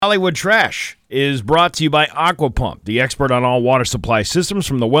Hollywood Trash is brought to you by Aqua Pump, the expert on all water supply systems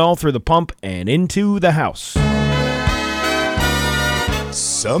from the well through the pump and into the house.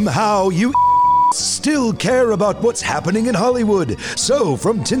 Somehow you still care about what's happening in Hollywood. So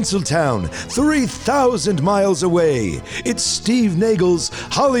from Tinseltown, 3,000 miles away, it's Steve Nagle's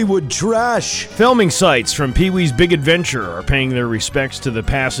Hollywood Trash. Filming sites from Pee-wee's Big Adventure are paying their respects to the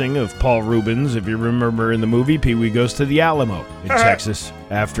passing of Paul Reubens. If you remember in the movie, Pee-wee goes to the Alamo in Texas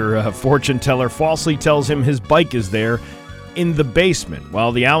after a fortune teller falsely tells him his bike is there in the basement.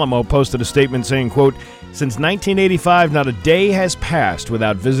 While the Alamo posted a statement saying, quote, "Since 1985, not a day has passed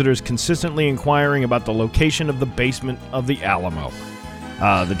without visitors consistently inquiring about the location of the basement of the Alamo."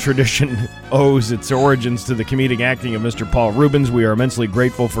 The tradition owes its origins to the comedic acting of Mr. Paul Reubens. We are immensely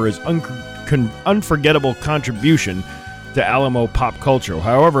grateful for his unforgettable contribution to Alamo pop culture.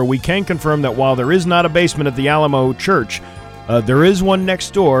 However, we can confirm that while there is not a basement at the Alamo Church, there is one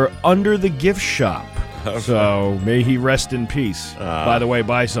next door under the gift shop. Okay. So may he rest in peace. By the way,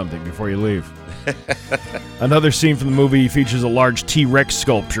 buy something before you leave. Another scene from the movie features a large T-Rex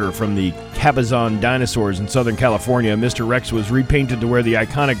sculpture from the Cabazon dinosaurs in Southern California. Mr. Rex was repainted to wear the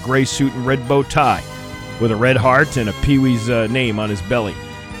iconic gray suit and red bow tie with a red heart and a Pee-wee's name on his belly.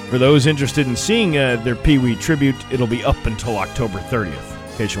 For those interested in seeing their Pee-wee tribute, it'll be up until October 30th,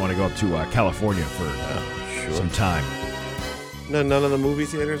 in case you want to go up to California for some time. No, none of the movie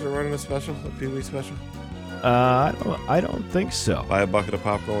theaters are running a special, a Pee-wee special? I don't think so. Buy a bucket of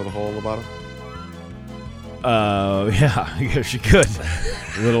popcorn with a hole in the bottom? Yeah, I guess you could.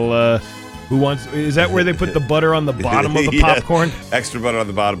 Who wants? Is that where they put the butter on the bottom of the popcorn? Extra butter on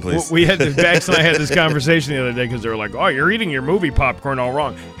the bottom, please. We had Bax and I had this conversation the other day because they were like, "Oh, you're eating your movie popcorn all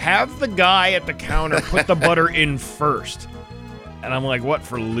wrong. Have the guy at the counter put the butter in first." And I'm like, "What,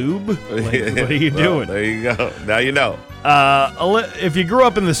 for lube? Like, what are you doing?" There you go. Now you know. If you grew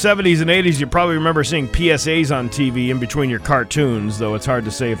up in the 70s and 80s, you probably remember seeing PSAs on TV in between your cartoons, though it's hard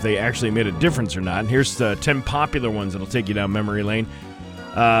to say if they actually made a difference or not. And here's 10 popular ones that'll take you down memory lane.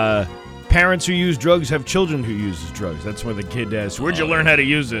 Parents who use drugs have children who use drugs. That's where the kid asks, "Where'd you learn how to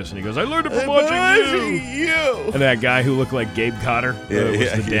use this?" And he goes, "I learned it from watching you." And that guy who looked like Gabe Cotter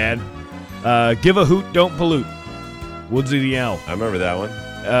was the dad. Give a hoot, don't pollute. Woodsy the Owl. I remember that one.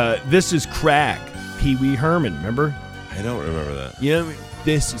 This is crack. Pee Wee Herman, remember? I don't remember that. Yeah,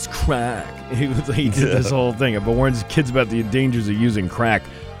 this is crack. He did this whole thing, but warns kids about the dangers of using crack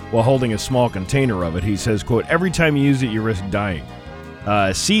while holding a small container of it. He says, quote, "Every time you use it, you risk dying."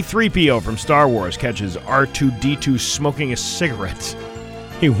 C-3PO from Star Wars catches R2-D2 smoking a cigarette.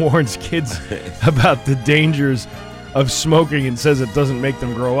 He warns kids about the dangers of smoking and says it doesn't make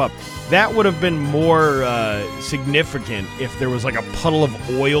them grow up. That would have been more significant if there was like a puddle of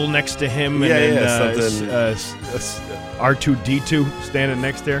oil next to him and then R2-D2 standing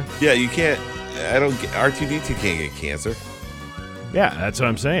next there. Yeah, you can't. R2-D2 can't get cancer. Yeah, that's what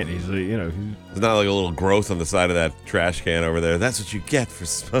I'm saying. He's there's not like a little growth on the side of that trash can over there. That's what you get for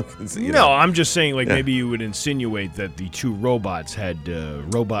smoking. I'm just saying, maybe you would insinuate that the two robots had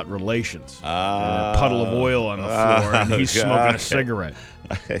robot relations. A puddle of oil on the floor, and he's smoking a cigarette.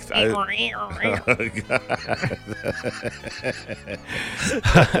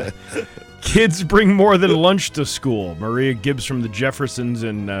 Kids bring more than lunch to school. Maria Gibbs from the Jeffersons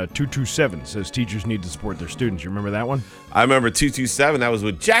and 227 says teachers need to support their students. You remember that one? I remember 227. That was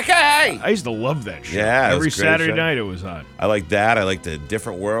with Jackie. I used to love that show. Yeah, every Saturday night it was on. I like that. I like the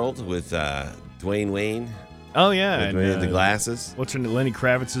Different World with Dwayne Wayne. Oh yeah, and the glasses. What's her name? Lenny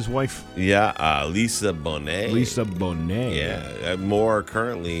Kravitz's wife? Yeah, Lisa Bonet. Lisa Bonet. Yeah, more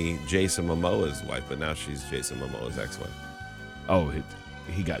currently Jason Momoa's wife, but now she's Jason Momoa's ex-wife. Oh,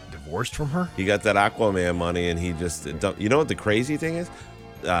 he got divorced from her? He got that Aquaman money, and he just... You know what the crazy thing is?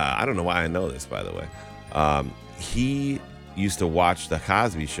 I don't know why I know this, by the way. He used to watch The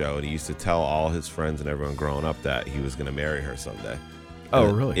Cosby Show, and he used to tell all his friends and everyone growing up that he was going to marry her someday. Oh,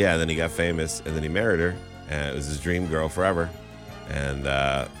 really? Yeah, and then he got famous, and then he married her, and it was his dream girl forever. And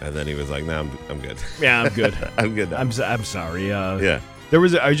then he was like, "No, I'm good." Yeah, I'm good. I'm good now. I'm sorry. Yeah.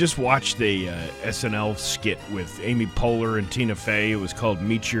 I just watched a SNL skit with Amy Poehler and Tina Fey. It was called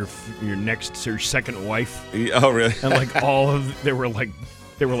 "Meet Your Second Wife." Oh, really? And they were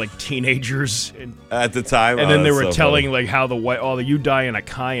like teenagers at the time, and then they were telling funny. Like how you die in a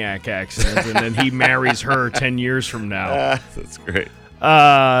kayak accident, and then he marries her 10 years from now. That's great.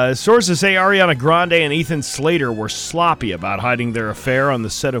 Sources say Ariana Grande and Ethan Slater were sloppy about hiding their affair on the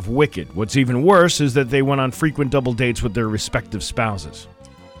set of Wicked. What's even worse is that they went on frequent double dates with their respective spouses.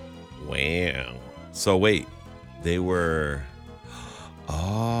 Wow. So wait, they were...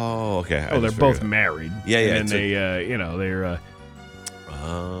 Oh, okay. Oh, they're both married. Yeah, yeah. And then they're...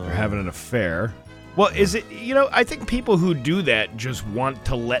 They're having an affair. Well, is it, I think people who do that just want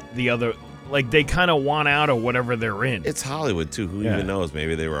to let the other, like they kind of want out of whatever they're in. It's Hollywood, too. Who even knows?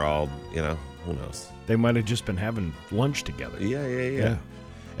 Maybe they were all, who knows? They might have just been having lunch together. Yeah.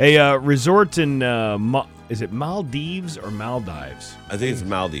 A resort in, is it Maldives or Maldives? I think it's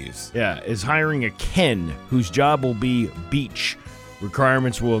Maldives. Yeah, is hiring a Ken whose job will be beach.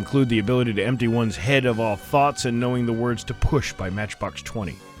 Requirements will include the ability to empty one's head of all thoughts and knowing the words to push by Matchbox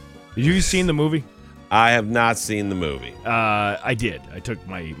 20. Did you seen the movie? I have not seen the movie. I did. I took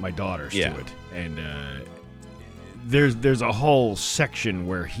my daughters to it. And there's a whole section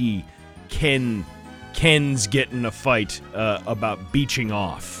where Ken's getting a fight about beaching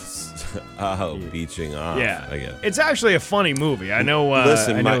off. Oh, beaching off. Yeah. I get it. It's actually a funny movie. I know.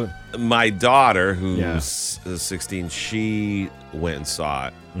 Listen, my daughter, who's 16, she went and saw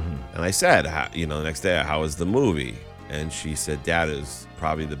it. Mm-hmm. And I said, the next day, how was the movie? And she said, Dad, it was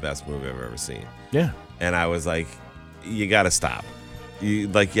probably the best movie I've ever seen. Yeah. And I was like, you got to stop. You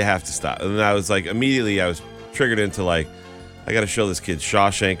have to stop. And I was like, immediately I was triggered into like, I got to show this kid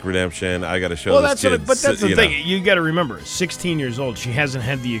Shawshank Redemption. I got to show this kid. But that's the thing. You got to remember, 16 years old. She hasn't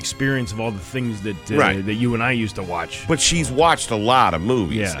had the experience of all the things that that you and I used to watch. But she's watched a lot of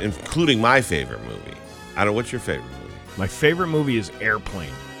movies, including my favorite movie. I don't know, what's your favorite movie? My favorite movie is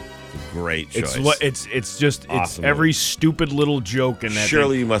Airplane. Great choice. It's just awesome every movie. Stupid little joke in that.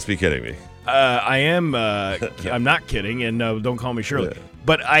 Surely you must be kidding me. I am. I'm not kidding, and don't call me Shirley. Yeah.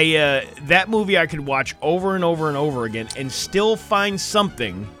 But that movie I could watch over and over and over again, and still find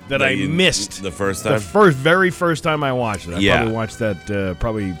something that I missed the first time. Very first time I watched it. I probably watched that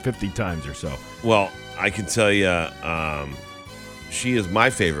probably 50 times or so. Well, I can tell you, my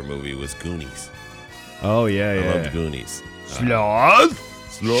favorite movie was Goonies. Oh yeah, I loved Goonies.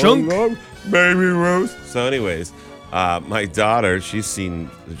 Sloth, Shunk, Baby Rose. So, anyways. My daughter, she's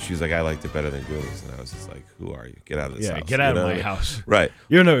like, I liked it better than Goonies. And I was just like, who are you? Get out of this house. Yeah, get out of my house. Right.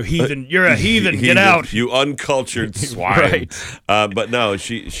 You're no heathen. You're a heathen. Get out. You uncultured swine. Right. But no,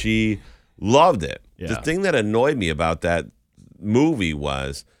 she loved it. Yeah. The thing that annoyed me about that movie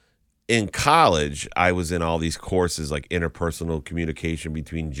was in college, I was in all these courses like interpersonal communication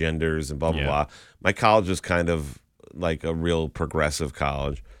between genders and blah, blah, blah. My college was kind of like a real progressive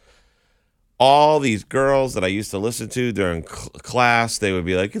college. All these girls that I used to listen to during class, they would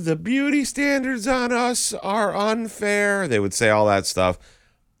be like, the beauty standards on us are unfair. They would say all that stuff.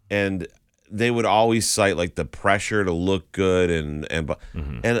 And they would always cite like the pressure to look good. And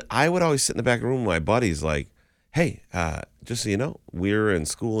I would always sit in the back of the room with my buddies like, hey, just so you know, we're in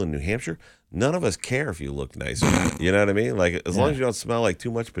school in New Hampshire. None of us care if you look nice or not. You know what I mean? Like, as long as you don't smell like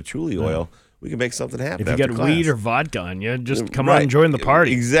too much patchouli oil, we can make something happen. If you got weed or vodka on you, just come on and join the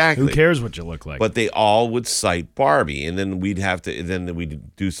party. Exactly. Who cares what you look like? But they all would cite Barbie, and then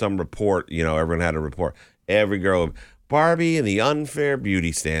we'd do some report. Everyone had a report. Every girl would, Barbie and the unfair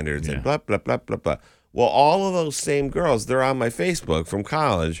beauty standards and blah, blah, blah, blah, blah. Well, all of those same girls, they're on my Facebook from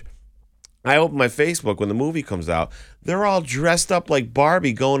college. I open my Facebook when the movie comes out. They're all dressed up like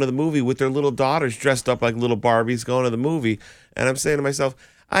Barbie going to the movie with their little daughters dressed up like little Barbies going to the movie. And I'm saying to myself,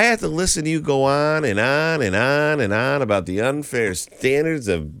 I had to listen to you go on and on and on and on about the unfair standards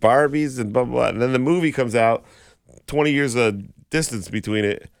of Barbies and blah, blah, blah. And then the movie comes out, 20 years of distance between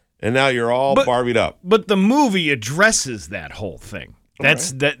it, and now you're all Barbied up. But the movie addresses that whole thing.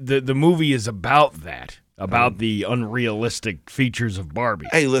 The movie is about that. About the unrealistic features of Barbie.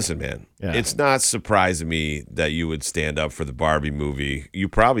 Hey, listen, man. Yeah. It's not surprising me that you would stand up for the Barbie movie. You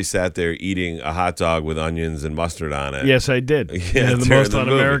probably sat there eating a hot dog with onions and mustard on it. Yes, I did. The most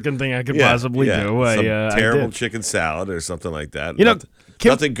un-American thing I could possibly do. Some terrible chicken salad or something like that.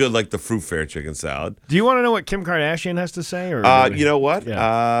 Nothing good like the Fruit Fair chicken salad. Do you want to know what Kim Kardashian has to say? Or you know what?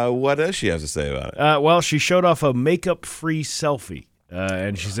 Yeah. What does she have to say about it? Well, she showed off a makeup-free selfie.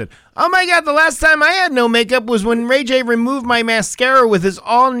 And she said, oh my God, the last time I had no makeup was when Ray J removed my mascara with his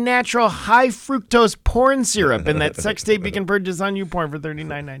all-natural high-fructose corn syrup in that sex tape you can purchase on YouPorn for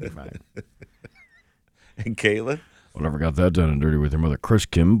 $39.95. And Caitlin? Well, never got that done and dirty with her mother, Chris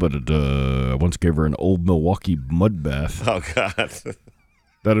Kim, but I once gave her an Old Milwaukee mud bath. Oh, God.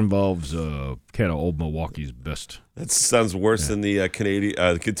 That involves kind of Old Milwaukee's best. That sounds worse than the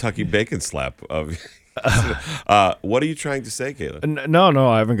Kentucky bacon slap of... what are you trying to say, Caleb? No,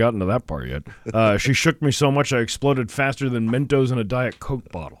 I haven't gotten to that part yet. She shook me so much I exploded faster than Mentos in a Diet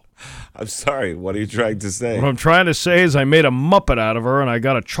Coke bottle. I'm sorry. What are you trying to say? What I'm trying to say is I made a Muppet out of her and I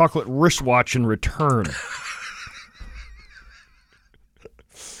got a chocolate wristwatch in return.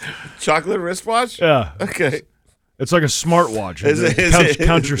 Chocolate wristwatch? Yeah. Okay. It's like a smartwatch.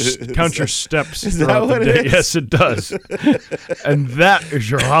 Count your steps Is that throughout the what day. it is? Yes, it does. And that is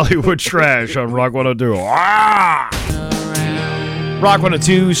your Hollywood trash on Rock 102. Ah! Rock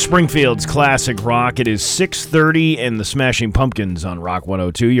 102, Springfield's classic rock. It is 6:30 and the Smashing Pumpkins on Rock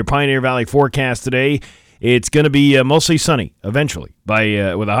 102. Your Pioneer Valley forecast today. It's going to be mostly sunny eventually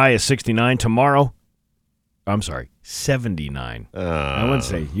with a high of 69 tomorrow. I'm sorry, 79. I wouldn't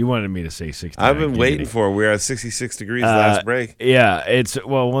say. You wanted me to say 69. I've been waiting for. We're at 66 degrees last break. Yeah,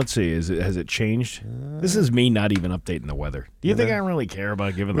 let's see. Has it changed? This is me not even updating the weather. Do you think I really care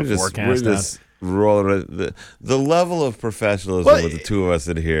about giving the forecast out? Rolling the level of professionalism with the two of us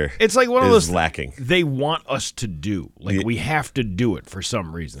in here. It's like one of those lacking. They want us to do. We have to do it for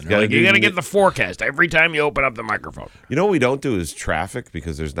some reason. You gotta get the forecast every time you open up the microphone. You know what we don't do is traffic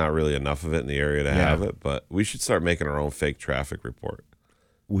because there's not really enough of it in the area to have it. But we should start making our own fake traffic report.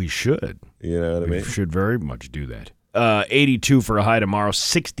 We should. You know what I mean? We should very much do that. 82 for a high tomorrow.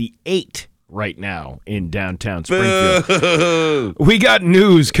 68. Right now in downtown Springfield. Boo! We got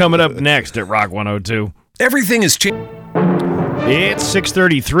news coming up next at Rock 102. Everything is changing. It's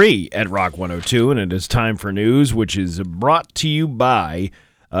 6:33 at Rock 102, and it is time for news, which is brought to you by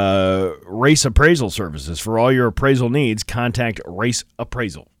Race Appraisal Services. For all your appraisal needs, contact Race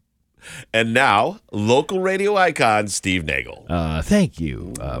Appraisal. And now, local radio icon Steve Nagle. Thank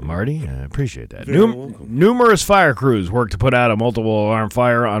you, Marty. I appreciate that. Numerous fire crews worked to put out a multiple alarm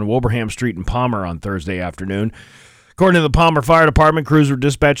fire on Wilbraham Street in Palmer on Thursday afternoon. According to the Palmer Fire Department, crews were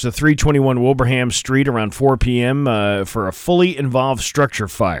dispatched to 321 Wilbraham Street around 4 p.m. For a fully involved structure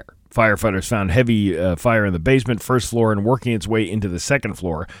fire. Firefighters found heavy fire in the basement, first floor, and working its way into the second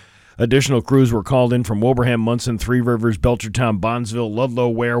floor. Additional crews were called in from Wilbraham, Munson, Three Rivers, Belchertown, Bondsville, Ludlow,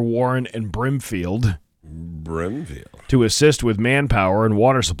 Ware, Warren, and Brimfield to assist with manpower and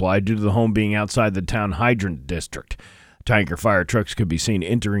water supply due to the home being outside the town hydrant district. Tanker fire trucks could be seen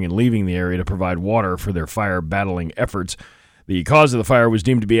entering and leaving the area to provide water for their fire-battling efforts. The cause of the fire was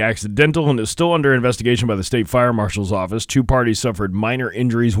deemed to be accidental and is still under investigation by the State Fire Marshal's office. 2 parties suffered minor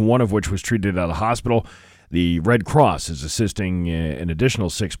injuries, one of which was treated at a hospital. The Red Cross is assisting an additional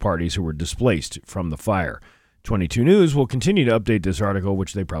 6 parties who were displaced from the fire. 22 News will continue to update this article,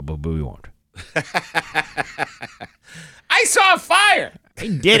 which they probably won't. I saw a fire! They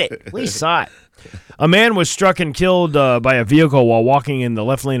did it. We saw it. A man was struck and killed by a vehicle while walking in the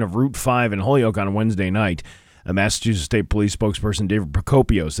left lane of Route 5 in Holyoke on Wednesday night. A Massachusetts State Police spokesperson, David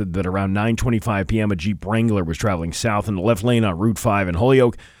Procopio, said that around 9:25 p.m. a Jeep Wrangler was traveling south in the left lane on Route 5 in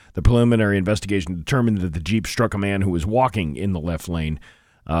Holyoke. The preliminary investigation determined that the Jeep struck a man who was walking in the left lane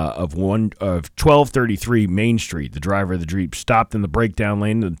of 1233 Main Street. The driver of the Jeep stopped in the breakdown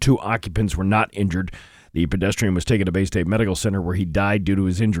lane. The 2 occupants were not injured. The pedestrian was taken to Bay State Medical Center where he died due to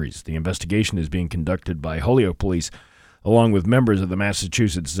his injuries. The investigation is being conducted by Holyoke Police along with members of the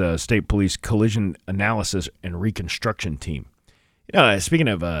Massachusetts State Police Collision Analysis and Reconstruction Team. Speaking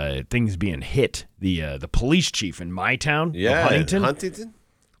of things being hit, the police chief in my town, Huntington?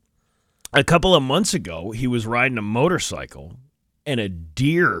 A couple of months ago, he was riding a motorcycle, and a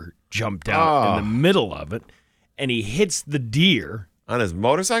deer jumped out in the middle of it, and he hits the deer on his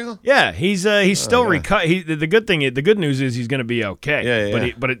motorcycle. Yeah, he's still The good news is he's going to be okay.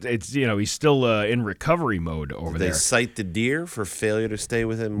 Yeah. But it's he's still in recovery mode over there. Did they cite the deer for failure to stay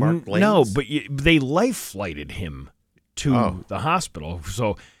within marked lanes? No, but they life flighted him to the hospital.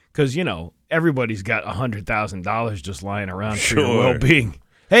 So because everybody's got $100,000 just lying around for your well-being.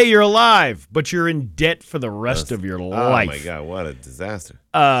 Hey, you're alive, but you're in debt for the rest of your life. Oh, my God, what a disaster.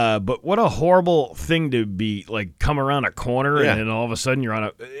 But what a horrible thing to be, come around a corner and then all of a sudden you're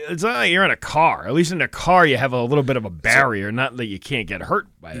it's not like you're in a car. At least in a car you have a little bit of a barrier, not that you can't get hurt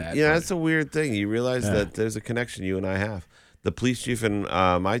by that. Yeah, that's a weird thing. You realize that there's a connection you and I have. The police chief in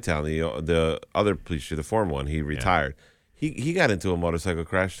my town, the other police chief, the former one, he retired. He got into a motorcycle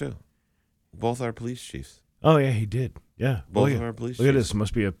crash, too. Both our police chiefs. Oh, yeah, he did. Yeah. Both of our police chiefs. Look at this. It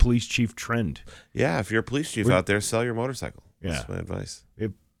must be a police chief trend. Yeah, if you're a police chief out there, sell your motorcycle. Yeah. That's my advice.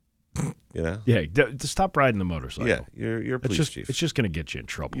 Yeah, to stop riding the motorcycle. Yeah, you're a police chief. It's just going to get you in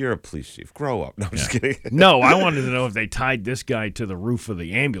trouble. You're a police chief. Grow up. No, I'm just kidding. No, I wanted to know if they tied this guy to the roof of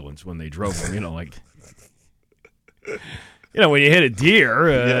the ambulance when they drove him, when you hit a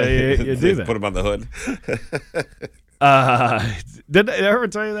deer, you do that. Put him on the hood. Did I ever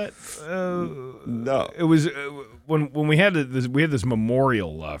tell you that? No. It was when we had this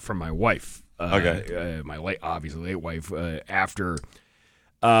memorial from my wife. My obviously late wife. After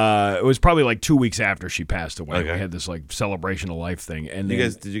it was probably 2 weeks after she passed away. Okay. We had this celebration of life thing. And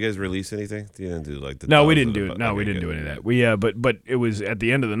did you guys release anything? You didn't do the No, we didn't do it. No, we didn't do any of that. We but it was at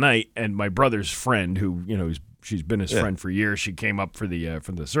the end of the night, and my brother's friend, who who's she's been his friend for years. She came up for the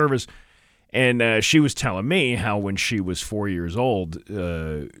service, and she was telling me how when she was 4 years old,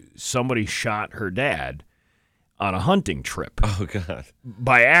 somebody shot her dad on a hunting trip. Oh God!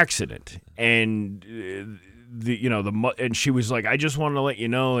 By accident, and and she was like, I just wanted to let you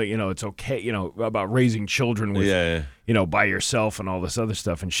know that it's okay, about raising children with by yourself and all this other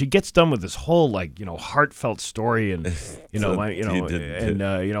stuff. And she gets done with this whole heartfelt story, and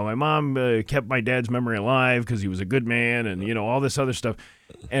my mom kept my dad's memory alive because he was a good man, and all this other stuff.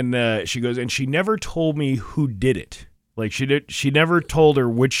 And she goes, and she never told me who did it. Like she never told her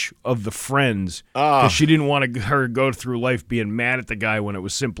which of the friends, because she didn't want her to go through life being mad at the guy when it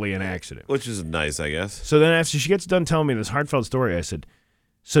was simply an accident. Which is nice, I guess. So then after she gets done telling me this heartfelt story, I said,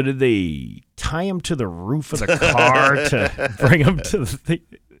 so did they tie him to the roof of the car to bring him to the thing?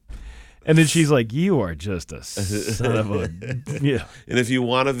 And then she's like, you are just a son of a... Yeah. And if you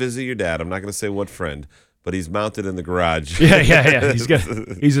want to visit your dad, I'm not going to say what friend, but he's mounted in the garage. Yeah.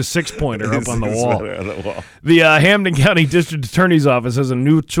 He's a 6-pointer up on the wall. The Hampden County District Attorney's Office has a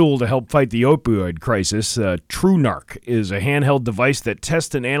new tool to help fight the opioid crisis. TrueNarc is a handheld device that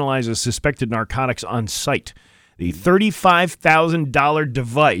tests and analyzes suspected narcotics on site. The $35,000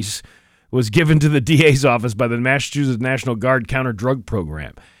 device was given to the DA's office by the Massachusetts National Guard Counter-Drug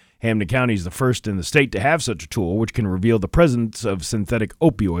Program. Hampden County is the first in the state to have such a tool, which can reveal the presence of synthetic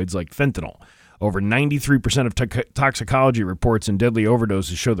opioids like fentanyl. Over 93% of toxicology reports and deadly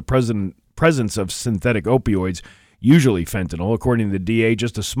overdoses show the presence of synthetic opioids, usually fentanyl. According to the DA,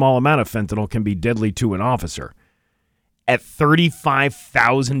 just a small amount of fentanyl can be deadly to an officer. At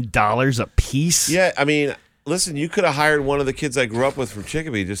 $35,000 a piece? Yeah, I mean, listen, you could have hired one of the kids I grew up with from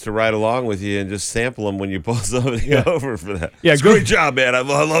Chicopee just to ride along with you and just sample them when you pull somebody over for that. Yeah, it's a great job, man. I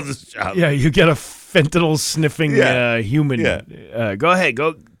love this job. Yeah, you get a fentanyl-sniffing human. Yeah. Go ahead,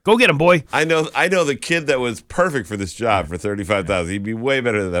 Go get him, boy. I know the kid that was perfect for this job for $35,000. He'd be way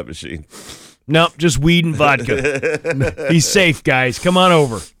better than that machine. Nope, just weed and vodka. He's safe, guys. Come on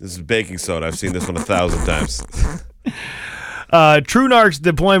over. This is baking soda. I've seen this one 1,000 times. TrueNarc's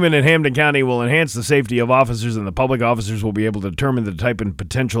deployment in Hampden County will enhance the safety of officers, and the public officers will be able to determine the type and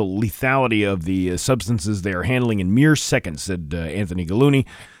potential lethality of the substances they are handling in mere seconds, said Anthony Gallooni,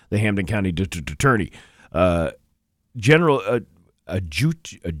 the Hampden County District Attorney. The general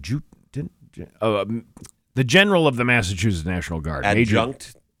of the Massachusetts National Guard.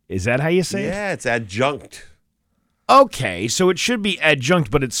 Adjunct? Is that how you say it? Yeah, it's adjunct. Okay, so it should be adjunct,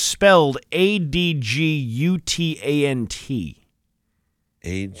 but it's spelled Adgutant.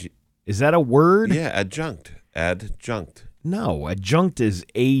 Is that a word? Yeah, adjunct. Adjunct. No, adjunct is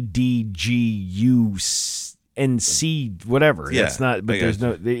ADGUNC, whatever. Yeah, that's not. But there's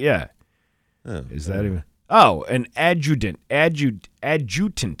no. Yeah. Oh, is that even? Oh, an adjutant.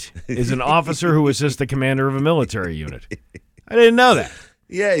 Adjutant is an officer who assists the commander of a military unit. I didn't know that.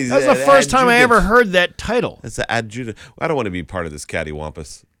 Yeah, that's the first time I ever heard that title. That's an adjutant. I don't want to be part of this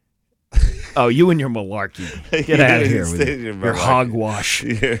cattywampus. Oh, you and your malarkey. Get out of here with your hogwash.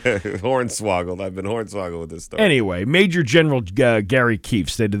 Yeah, hornswoggled. I've been hornswoggled with this story. Anyway, Major General Gary Keefe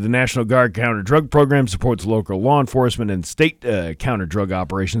stated the National Guard counter-drug program supports local law enforcement and state counter-drug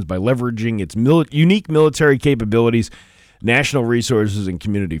operations by leveraging its unique military capabilities, national resources, and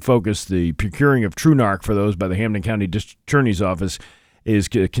community focus. The procuring of TrueNarc for those by the Hampden County District Attorney's Office is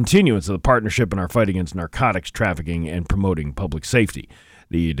a continuance of the partnership in our fight against narcotics trafficking and promoting public safety.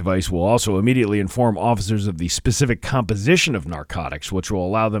 The device will also immediately inform officers of the specific composition of narcotics, which will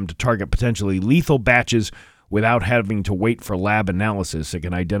allow them to target potentially lethal batches without having to wait for lab analysis. It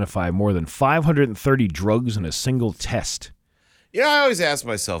can identify more than 530 drugs in a single test. Yeah, I always ask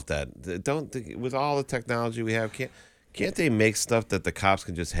myself that. With all the technology we have, can't they make stuff that the cops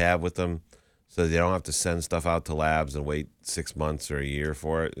can just have with them so they don't have to send stuff out to labs and wait 6 months or a year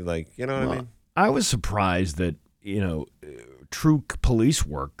for it? Like, you know what I mean? I was surprised that, true police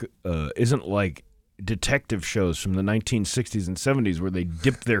work isn't like detective shows from the 1960s and 70s where they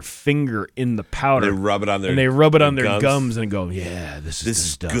dip their finger in the powder. They rub it on their gums and go, yeah, this is the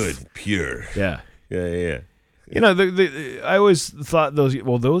stuff. Good, pure. Yeah. Yeah. I always thought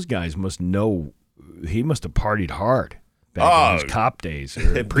those guys must know. He must have partied hard back in his cop days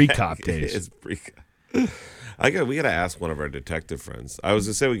or pre-cop days. We got to ask one of our detective friends. I was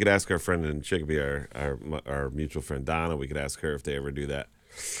going to say we could ask our friend in Chicopee, our mutual friend Donna. We could ask her if they ever do that.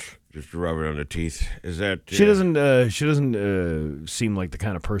 Just rub it on the teeth. Is that She doesn't seem like the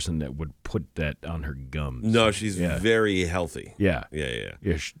kind of person that would put that on her gums. No, she's very healthy. Yeah. You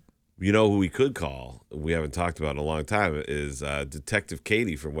know who we could call? We haven't talked about in a long time. Is Detective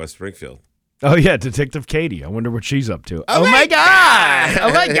Katie from West Springfield. Oh, yeah, Detective Katie. I wonder what she's up to. Oh my God.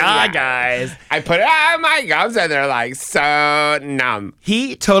 Oh, my God, guys. I put it on my gums and they're like so numb.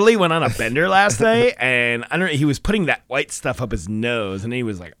 He totally went on a bender last night, and I don't know, he was putting that white stuff up his nose, and he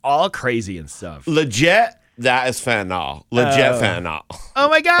was like all crazy and stuff. Legit, that is fentanyl. Legit fentanyl. Oh,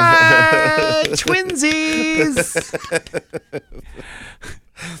 my God. Twinsies.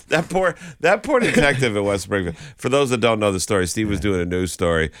 That poor detective in West Springfield. For those that don't know the story, Steve was doing a news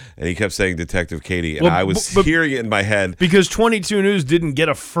story, and he kept saying Detective Katie, and I was hearing it in my head. Because 22 News didn't get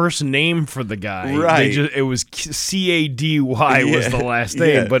a first name for the guy. Right. It was Cady was the last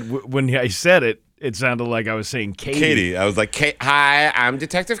name, Yeah. but when I said it, it sounded like I was saying Katie. Katie. I was like, hi, I'm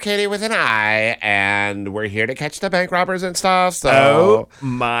Detective Katie with an I, and we're here to catch the bank robbers and stuff. So. Oh,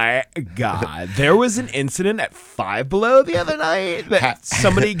 my God. There was an incident at Five Below the other night that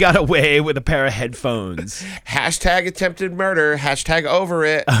somebody got away with a pair of headphones. Hashtag attempted murder. Hashtag over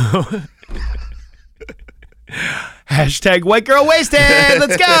it. Hashtag white girl wasted.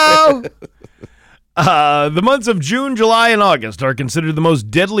 Let's go. The months of June, July, and August are considered the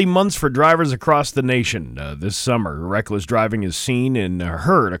most deadly months for drivers across the nation. This summer, reckless driving is seen and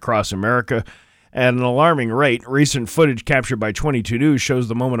heard across America at an alarming rate. Recent footage captured by 22 News shows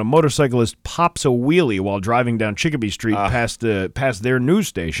the moment a motorcyclist pops a wheelie while driving down Chicopee Street past their news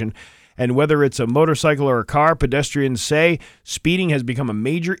station. And whether it's a motorcycle or a car, pedestrians say speeding has become a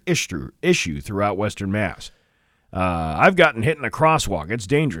major issue throughout Western Mass. I've gotten hit in a crosswalk. It's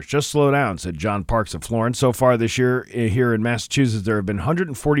dangerous. Just slow down, said John Parks of Florence. So far this year here in Massachusetts, there have been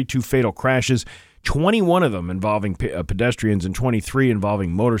 142 fatal crashes, 21 of them involving pedestrians and 23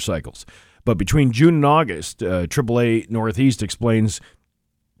 involving motorcycles. But between June and August, AAA Northeast explains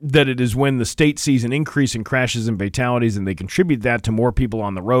that it is when the state sees an increase in crashes and fatalities, and they contribute that to more people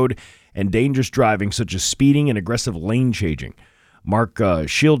on the road and dangerous driving, such as speeding and aggressive lane changing. Mark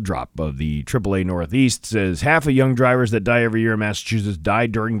Shieldrop of the AAA Northeast says half of young drivers that die every year in Massachusetts die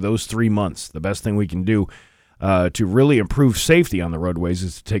during those 3 months. The best thing we can do to really improve safety on the roadways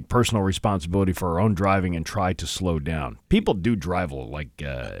is to take personal responsibility for our own driving and try to slow down. People do drive like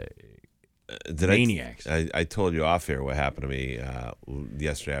maniacs. I told you off here what happened to me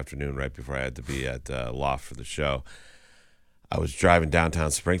yesterday afternoon right before I had to be at Loft for the show. I was driving downtown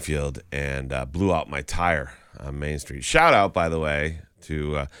Springfield and blew out my tire on Main Street. Shout out, by the way,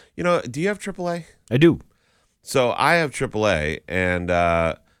 to, do you have AAA? I do. So I have AAA, and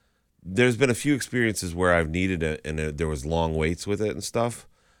there's been a few experiences where I've needed it, and there was long waits with it and stuff,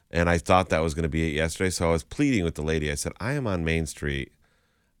 and I thought that was going to be it yesterday, so I was pleading with the lady. I said, I am on Main Street.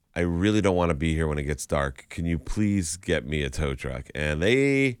 I really don't want to be here when it gets dark. Can you please get me a tow truck? And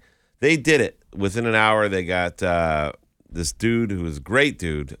they did it. Within an hour, they got this dude who was a great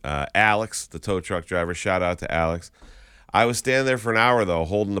dude, Alex, the tow truck driver. Shout out to Alex. I was standing there for an hour, though,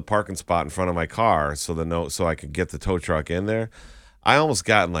 holding the parking spot in front of my car so I could get the tow truck in there. I almost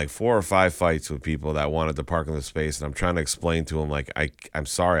got in like 4 or 5 fights with people that wanted to park in the space, and I'm trying to explain to them, like, I'm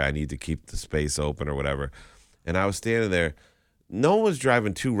sorry, I need to keep the space open or whatever. And I was standing there. No one was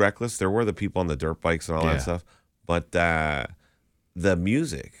driving too reckless. There were the people on the dirt bikes and all that stuff. But the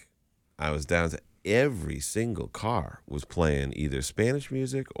music, I was down to every single car was playing either Spanish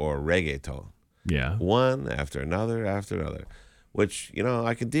music or reggaeton. Yeah. One after another, which,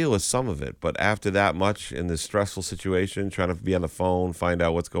 I could deal with some of it. But after that much in this stressful situation, trying to be on the phone, find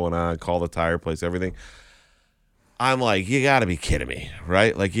out what's going on, call the tire place, everything, I'm like, you got to be kidding me,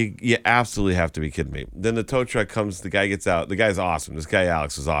 right? Like, you absolutely have to be kidding me. Then the tow truck comes, the guy gets out. The guy's awesome. This guy,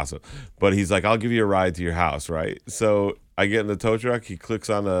 Alex, is awesome. But he's like, I'll give you a ride to your house, right? So I get in the tow truck. He clicks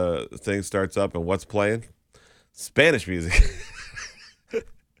on the thing, starts up, and what's playing? Spanish music.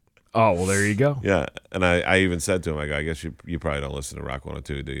 Oh, well, there you go. Yeah. And I even said to him, I guess you probably don't listen to Rock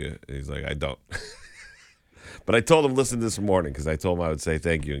 102, do you? And he's like, I don't. But I told him listen this morning because I told him I would say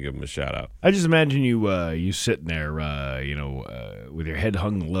thank you and give him a shout out. I just imagine you sitting there, with your head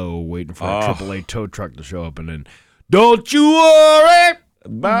hung low, waiting for a AAA tow truck to show up, and then, don't you worry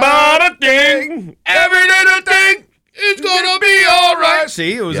about a thing, every little thing is gonna be all right.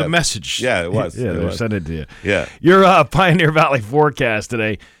 See, it was a message. Yeah, it was. Yeah, they sent it to you. Yeah. Your Pioneer Valley forecast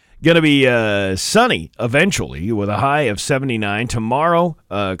today. Going to be sunny eventually with a high of 79. Tomorrow,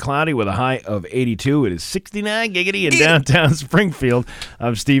 cloudy with a high of 82. It is 69 giggity in downtown Springfield.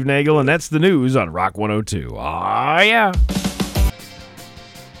 I'm Steve Nagle, and that's the news on Rock 102. Ah, yeah.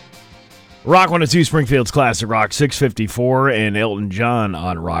 Rock 102, Springfield's Classic Rock 654, and Elton John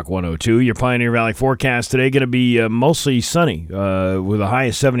on Rock 102. Your Pioneer Valley forecast today going to be mostly sunny with a high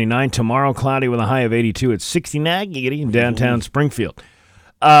of 79. Tomorrow, cloudy with a high of 82. It's 69 giggity in downtown Springfield.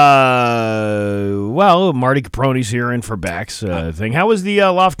 Well, Marty Caproni's here in for Bax thing. How was the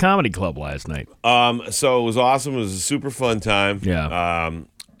Loft Comedy Club last night? So it was awesome. It was a super fun time. Yeah.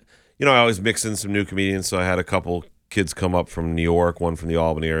 I always mix in some new comedians, so I had a couple kids come up from New York, one from the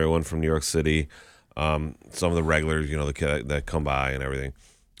Albany area, one from New York City. Some of the regulars, the kid that come by and everything.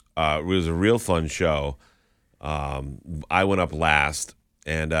 It was a real fun show. I went up last,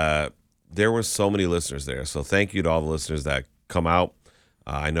 and there were so many listeners there. So thank you to all the listeners that come out.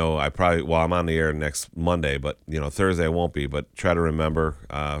 I know I'm on the air next Monday, but Thursday I won't be. But try to remember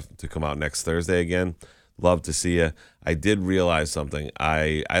to come out next Thursday again. Love to see you. I did realize something.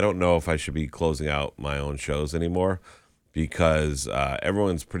 I don't know if I should be closing out my own shows anymore because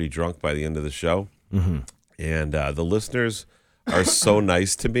everyone's pretty drunk by the end of the show. Mm-hmm. And the listeners are so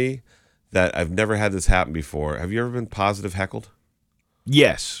nice to me that I've never had this happen before. Have you ever been positive heckled?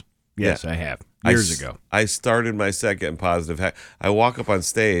 Yes, Yeah. I have. Years ago. I started my set getting positive. I walk up on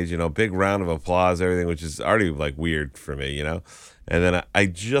stage, big round of applause, everything, which is already like weird for me, And then I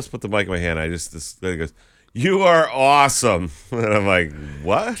just put the mic in my hand. This guy goes, "You are awesome," and I'm like,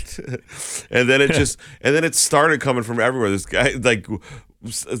 "What?" And then it started coming from everywhere. This guy, like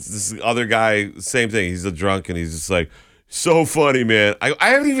this other guy, same thing. He's a drunk, and he's just like, "So funny, man." I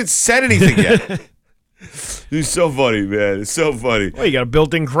haven't even said anything yet. He's so funny, man. It's so funny. Well, you got a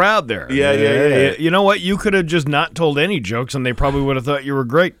built-in crowd there. Yeah. You know what? You could have just not told any jokes, and they probably would have thought you were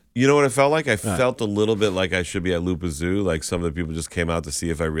great. You know what it felt like? I felt a little bit like I should be at Lupa Zoo. Like some of the people just came out to see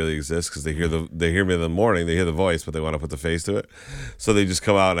if I really exist because they hear me in the morning. They hear the voice, but they want to put the face to it. So they just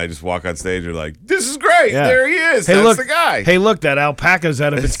come out, and I just walk on stage. And they're like, "This is great! Yeah. There he is. Hey, That's look, the guy." Hey, look! That alpaca's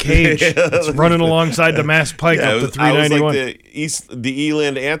out of its cage. It's running alongside the Mass Pike up to 391. I was like the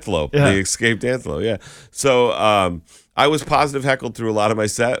eland antelope, Yeah. the escaped antelope. Yeah. So I was positive heckled through a lot of my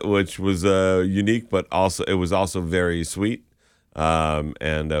set, which was unique, but also it was also very sweet.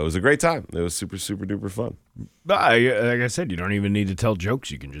 And it was a great time. It was super, super duper fun. But like I said, you don't even need to tell jokes.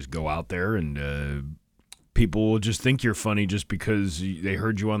 You can just go out there and people will just think you're funny just because they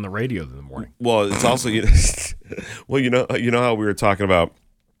heard you on the radio in the morning. Well, it's also well, you know how we were talking about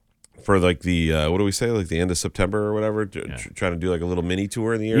for like the what do we say, like the end of September or whatever, trying to do like a little mini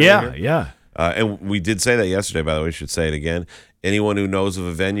tour in the area. Yeah. And we did say that yesterday, by the way. We should say it again. Anyone who knows of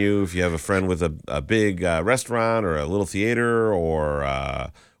a venue, if you have a friend with a big restaurant or a little theater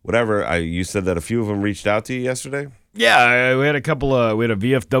or whatever, you said that a few of them reached out to you yesterday? Yeah, we had a couple we had a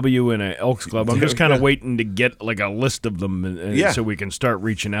VFW and an Elks Club. I'm just kind of waiting to get like a list of them so we can start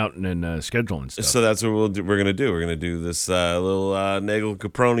reaching out and scheduling stuff. So that's what we're going to do. We're going to do this little Nagle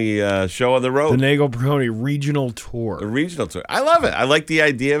Caproni show on the road. The Nagle Caproni regional tour. A regional tour. I love it. I like the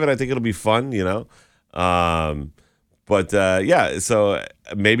idea of it. I think it'll be fun, But so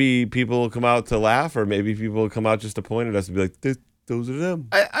maybe people will come out to laugh, or maybe people will come out just to point at us and be like, "Those are them."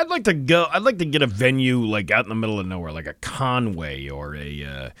 I'd like to go. I'd like to get a venue like out in the middle of nowhere, like a Conway or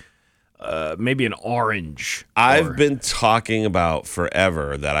a maybe an Orange. I've been talking about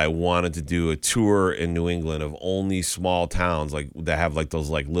forever that I wanted to do a tour in New England of only small towns, like that have like those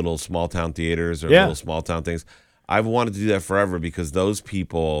like little small town theaters or little small town things. I've wanted to do that forever because those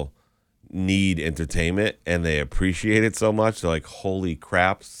people need entertainment and they appreciate it so much. They're like, "Holy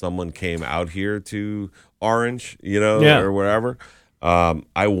crap, someone came out here to Orange, or wherever."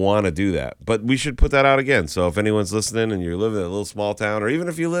 I want to do that, but we should put that out again. So if anyone's listening and you live in a little small town, or even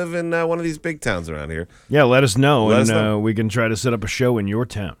if you live in one of these big towns around here, let us know, we can try to set up a show in your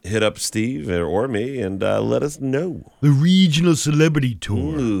town. Hit up Steve or me and let us know. The regional celebrity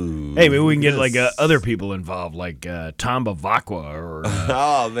tour. Ooh, hey, maybe we can get like other people involved, like Tom Bavacqua or.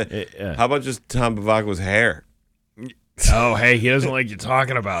 Oh man, how about just Tom Bavacqua's hair? Oh, hey, he doesn't like you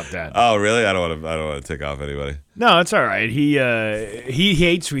talking about that. Oh, really? I don't want to tick off anybody. No, it's all right. He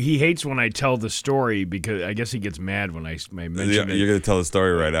hates when I tell the story because I guess he gets mad when I mention it. You're going to tell the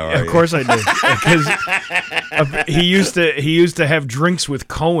story right now, Of course I do. Because he used to have drinks with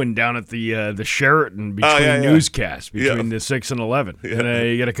Cohen down at the Sheraton between newscasts between the 6 and 11. Yeah. And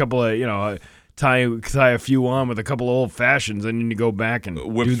you get a couple of tie a few on with a couple of old fashions, and then you go back and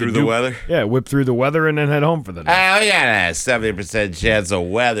whip through the weather. Yeah, whip through the weather, and then head home for the day. We got a 70% chance of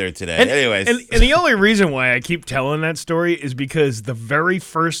weather today. Anyways, and the only reason why I keep telling that story is because the very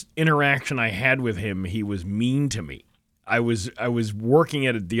first interaction I had with him, he was mean to me. I was working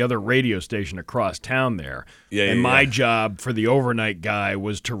at the other radio station across town there, and my job for the overnight guy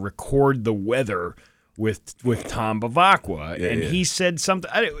was to record the weather with Tom Bavacqua, he said something.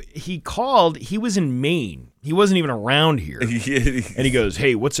 He called. He was in Maine. He wasn't even around here. And he goes,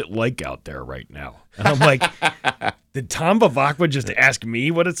 "Hey, what's it like out there right now?" And I'm like, "Did Tom Bavacqua just ask me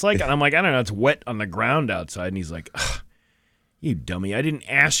what it's like?" And I'm like, "I don't know. It's wet on the ground outside." And he's like, You dummy. I didn't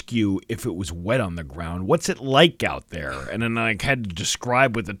ask you if it was wet on the ground. What's it like out there? And then I had to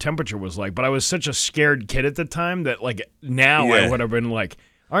describe what the temperature was like. But I was such a scared kid at the time that, like, now I would have been like,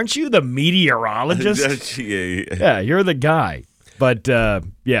 aren't you the meteorologist? Yeah, you're the guy. But,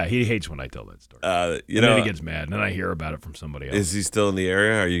 he hates when I tell that story. And then he gets mad, and then I hear about it from somebody else. Is he still in the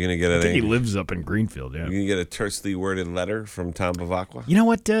area? Are you going to get I think he lives up in Greenfield, yeah. Are you going to get a tersely worded letter from Tom Bavacqua? You know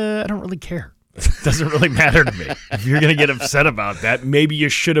what? I don't really care. It doesn't really matter to me. If you're going to get upset about that, maybe you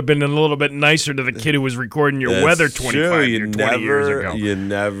should have been a little bit nicer to the kid who was recording your weather 20 years ago. You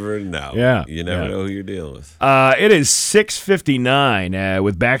never know. Yeah. You never know who you're dealing with. It is 6:59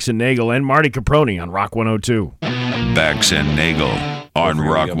 with Bax and Nagle and Marty Caproni on Rock 102. Bax and Nagle on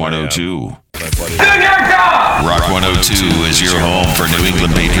Rock 102. Rock 102 is your home for New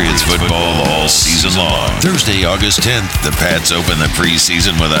England Patriots football all season long. Thursday, August 10th, the Pats open the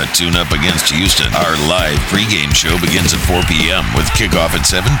preseason with a tune-up against Houston. Our live pregame show begins at 4 p.m. with kickoff at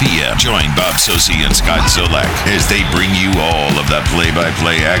 7 p.m. Join Bob Sosi and Scott Zolak as they bring you all of the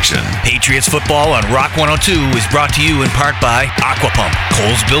play-by-play action. Patriots football on Rock 102 is brought to you in part by Aquapump,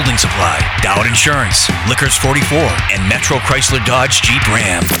 Kohl's Building Supply, Dowd Insurance, Liquors 44, and Metro Chrysler Dodge Jeep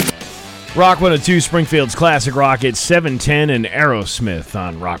Ram. Rock 102, Springfield's Classic Rock at 710 and Aerosmith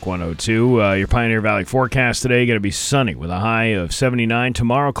on Rock 102. Your Pioneer Valley forecast today going to be sunny with a high of 79.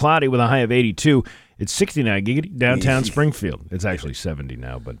 Tomorrow, clowdy with a high of 82. It's 69 downtown Springfield. It's actually 70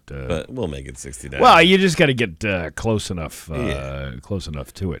 now, but we'll make it 69. Well, you just got to get close enough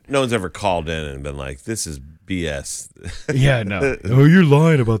to it. No one's ever called in and been like, "This is BS." Yeah, no. Oh, you're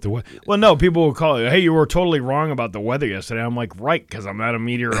lying about the weather. Well, no, people will call you, "Hey, you were totally wrong about the weather yesterday." I'm like, right, because I'm not a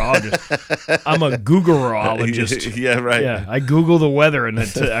meteorologist. I'm a Googleologist. Yeah, right. Yeah, I Google the weather and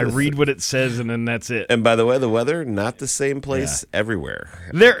I read what it says, and then that's it. And by the way, the weather not the same place everywhere.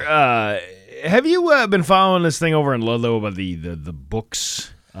 Have you been following this thing over in Ludlow about the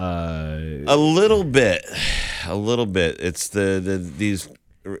books? A little bit.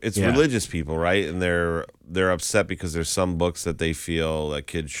 It's religious people, right? And they're upset because there's some books that they feel that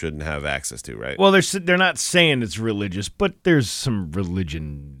kids shouldn't have access to, right? Well, they're not saying it's religious, but there's some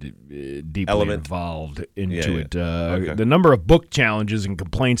religion deeply involved into it. Okay. The number of book challenges and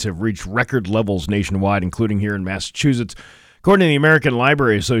complaints have reached record levels nationwide, including here in Massachusetts. According to the American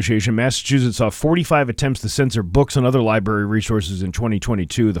Library Association, Massachusetts saw 45 attempts to censor books and other library resources in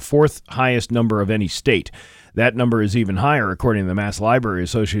 2022, the fourth highest number of any state. That number is even higher, according to the Mass Library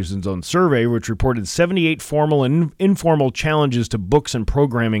Association's own survey, which reported 78 formal and informal challenges to books and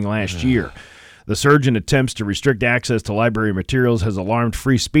programming last year. The surge in attempts to restrict access to library materials has alarmed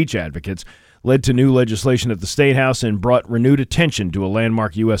free speech advocates, led to new legislation at the State House, and brought renewed attention to a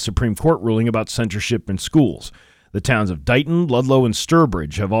landmark U.S. Supreme Court ruling about censorship in schools. The towns of Dighton, Ludlow, and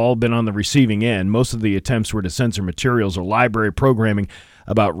Sturbridge have all been on the receiving end. Most of the attempts were to censor materials or library programming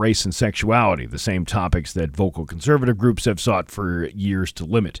about race and sexuality, the same topics that vocal conservative groups have sought for years to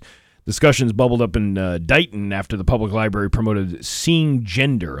limit. Discussions bubbled up in Dighton after the public library promoted Seeing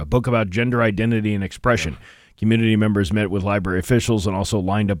Gender, a book about gender identity and expression. Community members met with library officials and also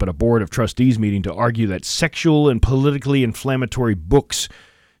lined up at a board of trustees meeting to argue that sexual and politically inflammatory books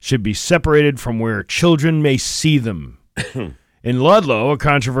should be separated from where children may see them. In Ludlow, a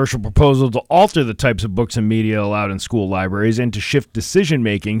controversial proposal to alter the types of books and media allowed in school libraries and to shift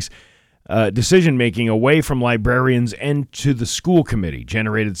decision-making away from librarians and to the school committee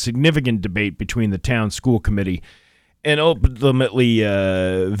generated significant debate between the town school committee and ultimately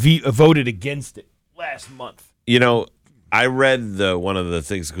voted against it last month. You know, I read one of the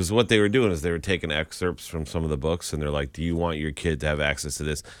things, because what they were doing is they were taking excerpts from some of the books, and they're like, do you want your kid to have access to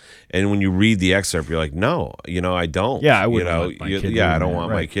this? And when you read the excerpt, you're like, no, I don't. Yeah, I wouldn't want my kid. Yeah, I don't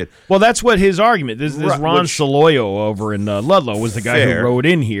want my kid. Well, that's what his argument, this Ron Soloyo over in Ludlow was the guy who wrote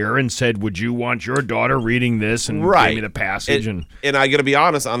in here and said, would you want your daughter reading this, and gave me the passage. And I got to be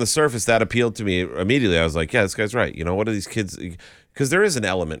honest, on the surface, that appealed to me immediately. I was like, yeah, this guy's right. What are these kids? Because there is an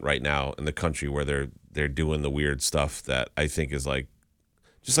element right now in the country where they're doing the weird stuff that I think is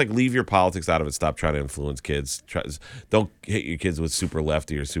just leave your politics out of it. Stop trying to influence kids. Don't hit your kids with super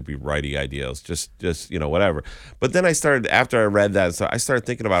lefty or super righty ideals. Just whatever. But then after I read that, so I started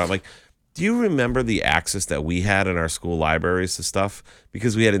thinking about it. I'm like, do you remember the access that we had in our school libraries to stuff?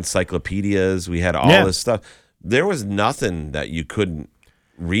 Because we had encyclopedias, we had all this stuff. There was nothing that you couldn't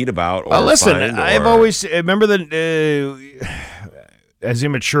read about or find. I've always remember that. As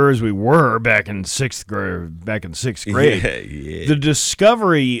immature as we were back in sixth grade, the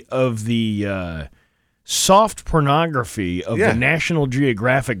discovery of the soft pornography of the National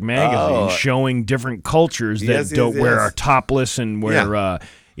Geographic magazine showing different cultures that don't wear are topless and where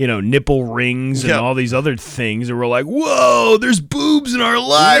nipple rings and all these other things. And we're like, whoa, there's boobs in our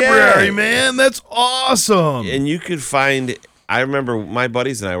library, man. That's awesome. And you could find, I remember my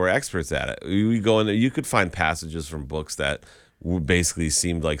buddies and I were experts at it. We go in there, you could find passages from books that basically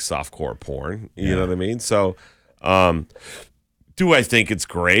seemed like softcore porn. You know what I mean? So, do I think it's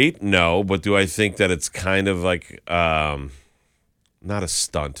great? No. But do I think that it's kind of like, not a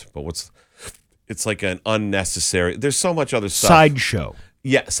stunt, but it's like an unnecessary, there's so much other stuff. Sideshow.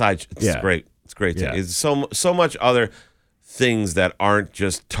 Yeah, it's great. It's great. Yeah. It's so much other things that aren't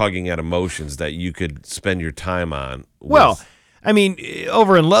just tugging at emotions that you could spend your time on. Well, I mean,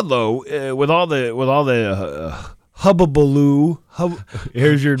 over in Ludlow, with all the hubbubaloo,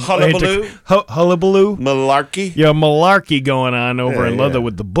 here's your hullabaloo, malarkey, malarkey going on over in Ludlow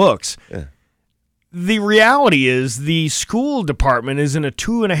with the books. Yeah. The reality is the school department is in a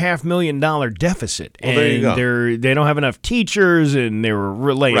 $2.5 million deficit. Well, there you go. They don't have enough teachers, and they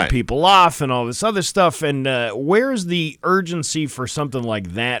were laying people off and all this other stuff. And where's the urgency for something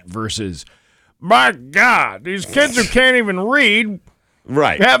like that versus, my God, these kids who can't even read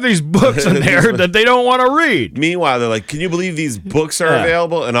have these books in there that they don't want to read. Meanwhile, they're like, can you believe these books are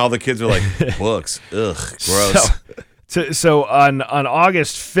available? And all the kids are like, books, ugh, gross. So on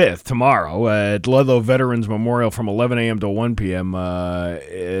August 5th, tomorrow, at Ludlow Veterans Memorial from 11 a.m. to 1 p.m.,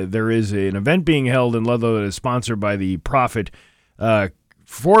 there is an event being held in Ludlow that is sponsored by the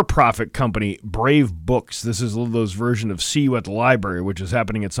for-profit company Brave Books. This is Ludlow's version of See You at the Library, which is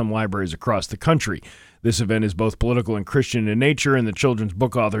happening at some libraries across the country. This event is both political and Christian in nature, and the children's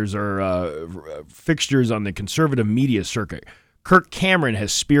book authors are fixtures on the conservative media circuit. Kirk Cameron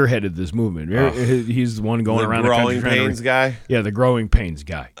has spearheaded this movement. He's the one going around the country. The Growing Pains guy? Yeah, the Growing Pains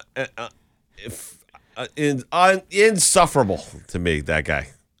guy. Insufferable to me, that guy.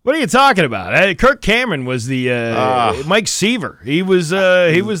 What are you talking about? Kirk Cameron was the Mike Seaver. He was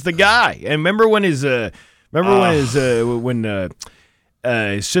the guy. And remember when his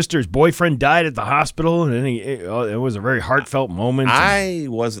sister's boyfriend died at the hospital, and then it was a very heartfelt moment.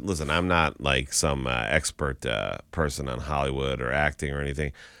 Listen, I'm not like some expert person on Hollywood or acting or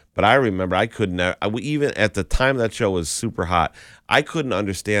anything, but I remember even at the time that show was super hot, I couldn't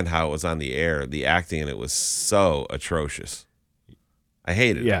understand how it was on the air, the acting, and it was so atrocious. I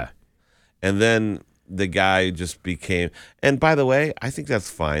hated it. Yeah. And then the guy just became, and by the way, I think that's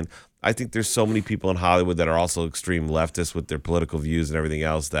fine. I think there's so many people in Hollywood that are also extreme leftists with their political views and everything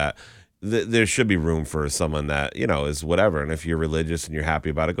else that there should be room for someone that, is whatever. And if you're religious and you're happy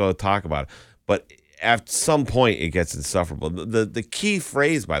about it, go talk about it. But at some point, it gets insufferable. The key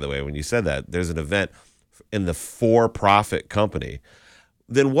phrase, by the way, when you said that, there's an event in the for-profit company.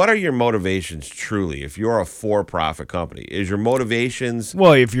 Then what are your motivations truly if you're a for-profit company? Is your motivations...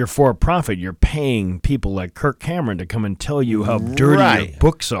 Well, if you're for-profit, you're paying people like Kirk Cameron to come and tell you how dirty your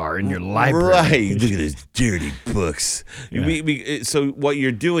books are in your library. Right. Look at those dirty books. Yeah. So what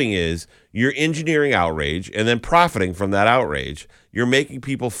you're doing is you're engineering outrage and then profiting from that outrage. You're making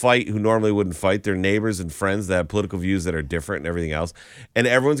people fight who normally wouldn't fight, their neighbors and friends that have political views that are different and everything else. And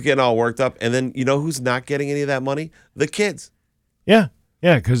everyone's getting all worked up. And then you know who's not getting any of that money? The kids. Yeah.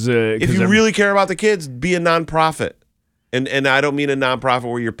 Yeah, because if you really care about the kids, be a nonprofit, and I don't mean a nonprofit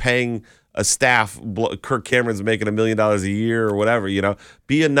where you're paying a staff. Kirk Cameron's making $1 million a year or whatever. Be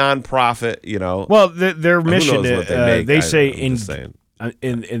a nonprofit. Well, their mission is they say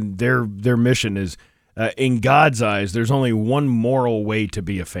in their mission is in God's eyes. There's only one moral way to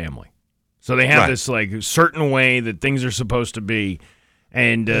be a family, so they have this like certain way that things are supposed to be.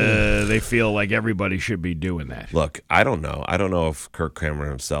 And they feel like everybody should be doing that. Look, I don't know. I don't know if Kirk Cameron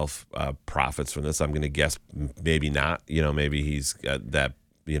himself profits from this. I'm going to guess maybe not. Maybe he's got that,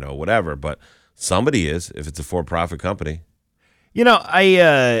 whatever. But somebody is if it's a for-profit company. Are you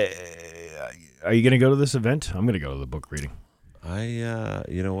going to go to this event? I'm going to go to the book reading.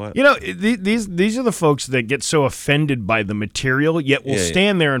 You know what? These are the folks that get so offended by the material, yet will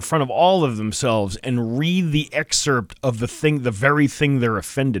stand there in front of all of themselves and read the excerpt of the very thing they're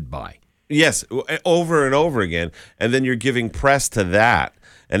offended by. Yes, over and over again, and then you're giving press to that.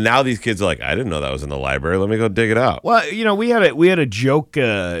 And now these kids are like, I didn't know that was in the library. Let me go dig it out. Well, we had a joke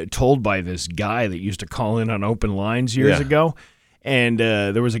told by this guy that used to call in on open lines years ago, and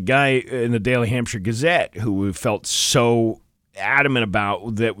there was a guy in the Daily Hampshire Gazette who felt so adamant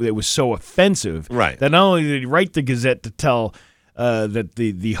about that it was so offensive that not only did he write the Gazette to tell that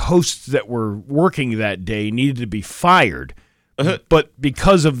the hosts that were working that day needed to be fired, but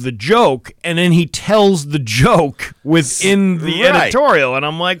because of the joke, and then he tells the joke within the editorial, and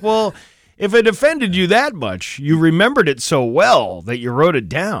I'm like, well, if it offended you that much, you remembered it so well that you wrote it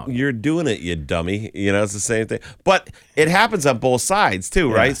down. You're doing it, you dummy. It's the same thing. But it happens on both sides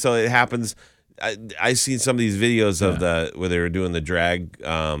too, right? So it happens. I seen some of these videos of where they were doing the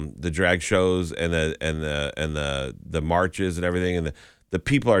drag shows and the marches and everything, and the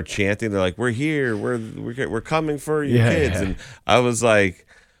people are chanting. They're like, "We're here. We're coming for you kids." And I was like,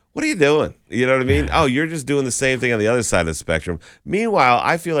 what are you doing? You know what I mean? Oh, you're just doing the same thing on the other side of the spectrum. Meanwhile,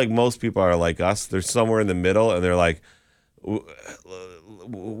 I feel like most people are like us. They're somewhere in the middle, and they're like,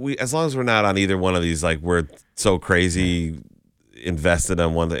 as long as we're not on either one of these, like we're so crazy invested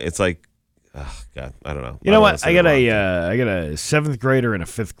on one thing. It's like, oh God, I don't know. You know what? I got a 7th grader and a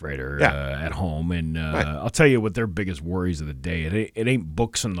 5th grader at home, and I'll tell you what their biggest worries of the day. It ain't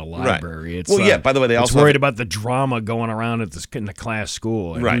books in the library. Right. It's by the way, they also worried about the drama going around in the class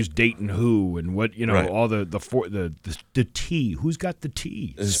school, and who's dating who, and what all the tea. Who's got the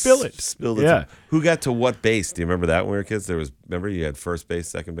tea? Spill it. Spill the tea. Who got to what base? Do you remember that when we were kids? Remember you had first base,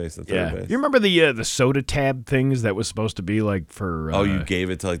 second base, and third base. You remember the soda tab things that was supposed to be like for? You gave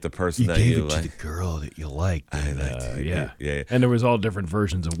it to like the person that you liked. To the girl that you liked. And, and there was all different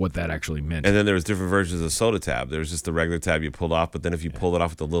versions of what that actually meant. And then there was different versions of soda tab. There was just the regular tab you pulled off, but then if you pulled it off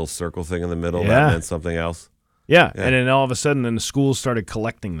with the little circle thing in the middle, that meant something else. Yeah, and then all of a sudden, the schools started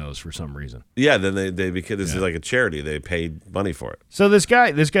collecting those for some reason. Yeah, then they became this is like a charity. They paid money for it. So this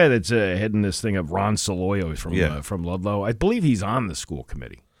guy that's heading this thing up, Ron Soloio from Ludlow, I believe he's on the school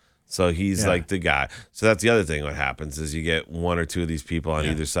committee. So he's like the guy. So that's the other thing. What happens is you get one or two of these people on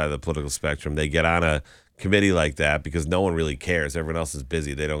either side of the political spectrum. They get on a committee like that because no one really cares. Everyone else is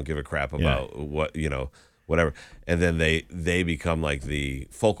busy. They don't give a crap about whatever. And then they become like the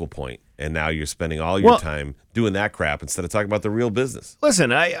focal point. And now you're spending all your time doing that crap instead of talking about the real business.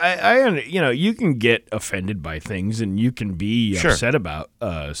 Listen, I you can get offended by things and you can be upset about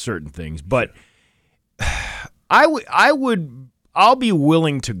certain things, but I'll be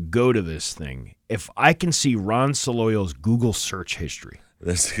willing to go to this thing if I can see Ron Soloio's Google search history.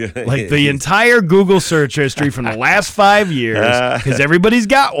 Like the entire Google search history from the last 5 years, because everybody's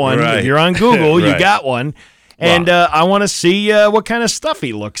got one. Right. If you're on Google, you got one. And I want to see what kind of stuff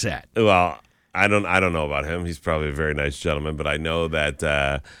he looks at. Well, I don't know about him. He's probably a very nice gentleman, but I know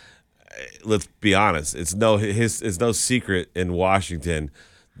that let's be honest, it's no secret in Washington,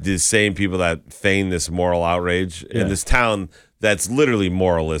 the same people that feign this moral outrage in this town that's literally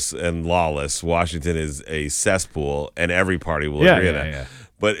moralist and lawless. Washington is a cesspool, and every party will agree on that. Yeah.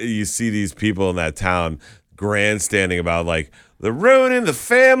 But you see these people in that town grandstanding about like they're ruining the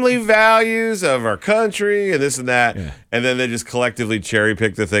family values of our country and this and that, and then they just collectively cherry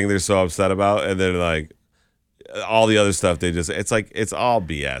pick the thing they're so upset about, and then like all the other stuff it's like it's all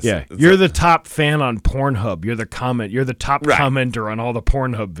BS. Yeah, you're the top fan on Pornhub. You're the top commenter on all the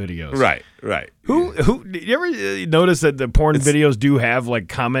Pornhub videos. Right. Who did you ever notice that the porn videos do have like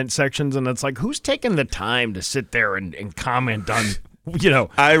comment sections, and it's like who's taking the time to sit there and comment on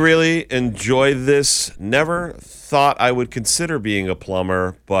I really enjoy this. Never thought I would consider being a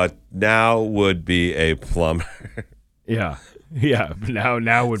plumber, but now would be a plumber. Yeah.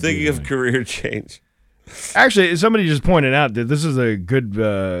 Now would thinking of career change. Actually, somebody just pointed out that this is a good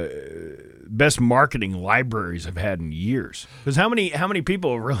best marketing libraries I've had in years. Because how many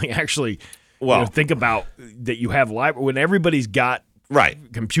people really actually think about that you have library when everybody's got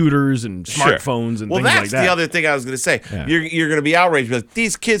computers and smartphones and things like that. Well, that's the other thing I was going to say. Yeah. You're going to be outraged because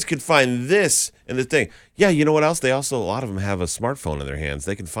these kids could find this and the thing. Yeah, you know what else? They also, a lot of them have a smartphone in their hands.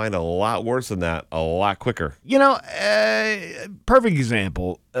 They can find a lot worse than that a lot quicker. Perfect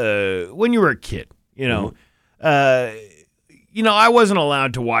example. When you were a kid, I wasn't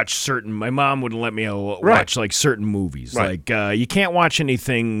allowed to watch my mom wouldn't let me watch like certain movies. Like you can't watch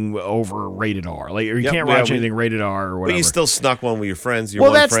anything over rated R. Or you can't watch anything rated R or whatever. But you still snuck one with your friends. Your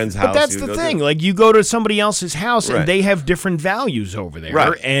friend's house. But that's the thing. Like you go to somebody else's house and they have different values over there.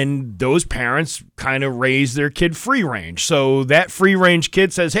 Right. And those parents kind of raise their kid free range. So that free range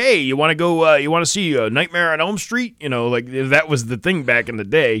kid says, "Hey, you want to go? You want to see Nightmare on Elm Street? Like that was the thing back in the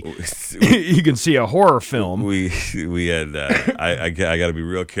day. You can see a horror film. We had. I got to be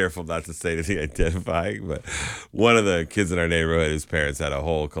real careful not to say anything identifying, but one of the kids in our neighborhood, his parents had a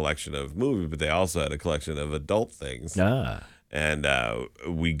whole collection of movies, but they also had a collection of adult things. And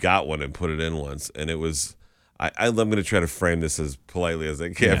we got one and put it in once, and it was. I'm going to try to frame this as politely as I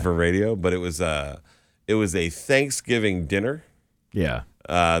can for radio, but it was a Thanksgiving dinner. Yeah.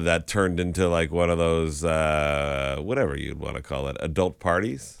 That turned into like one of those whatever you'd want to call it, adult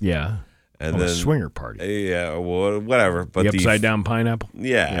parties. Yeah. And then a swinger party. Yeah, well, whatever. But the upside down pineapple.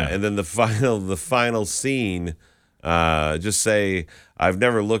 Yeah, and then the final scene Just say, I've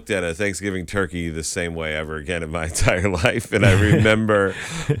never looked at a Thanksgiving turkey the same way ever again in my entire life. And I remember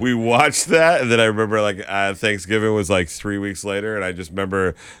we watched that, and then I remember Thanksgiving was like 3 weeks later, and I just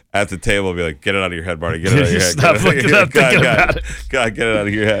remember at the table be like, get it out of your head, Marty. Get it out of your head. Stop looking up, thinking about it. God, get it out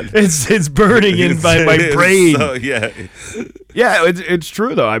of your head. It's burning in my brain. So, yeah. Yeah, it's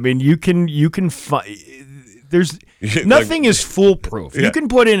true though. I mean, you can find there's nothing is foolproof. Yeah. You can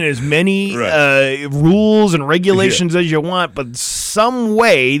put in as many rules and regulations as you want, but some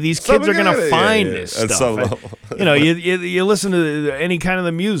way these kids are going to find this stuff. You listen to any kind of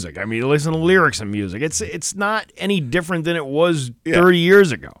the music. I mean, you listen to lyrics and music. It's not any different than it was 30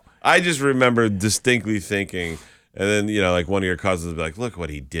 years ago. I just remember distinctly thinking, and then like one of your cousins would be like, "Look what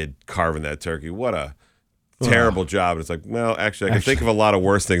he did carving that turkey. What a terrible job." And it's like, well, actually, I can think of a lot of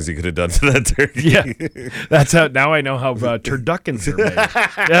worse things he could have done to that turkey. Yeah, that's how. Now I know how turduckens are made.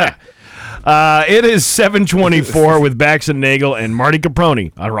 Yeah. It is 7:24 with Bax and Nagle and Marty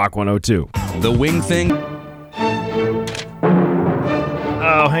Caproni on Rock 102. The wing thing.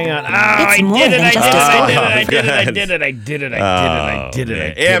 Oh, hang on. Oh, I did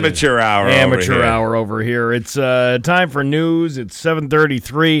it. Amateur hour. Amateur hour over here. It's time for news. It's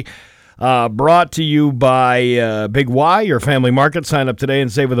 7:33. Brought to you by Big Y, your family market. Sign up today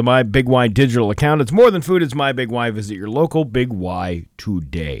and save with a My Big Y digital account. It's more than food. It's My Big Y. Visit your local Big Y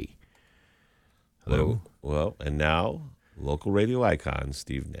today. Hello. Well, and now, local radio icon,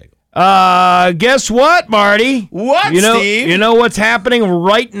 Steve Nagle. Guess what, Marty? What, Steve? You know what's happening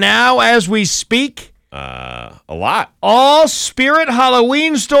right now as we speak? A lot. All Spirit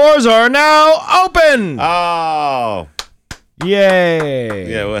Halloween stores are now open. Oh.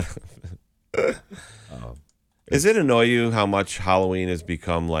 Yay. Yeah, well. Does it annoy you how much Halloween has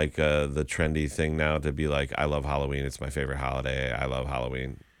become like the trendy thing now to be like, I love Halloween, it's my favorite holiday, I love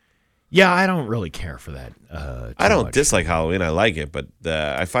Halloween? Yeah, I don't really care for that. I don't dislike Halloween, I like it, but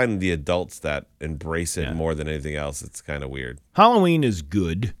I find the adults that embrace it more than anything else, it's kind of weird. Halloween is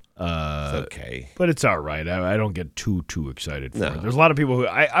good. It's okay. But it's all right. I don't get too excited for it. There's a lot of people who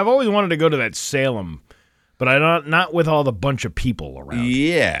I've always wanted to go to that Salem, but not with all the bunch of people around.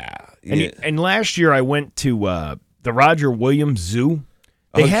 Yeah. And last year I went to the Roger Williams Zoo.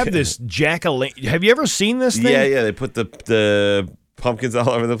 They have this jack-o'-lantern. Have you ever seen this thing? Yeah. They put the pumpkins all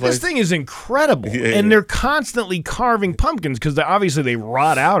over the place. This thing is incredible. And they're constantly carving pumpkins because obviously they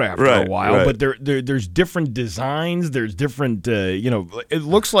rot out after a while. Right. But there's different designs. There's different, it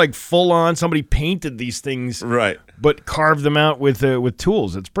looks like full-on somebody painted these things. Right. But carved them out with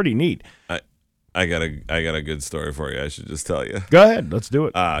tools. It's pretty neat. I got a good story for you. I should just tell you. Go ahead. Let's do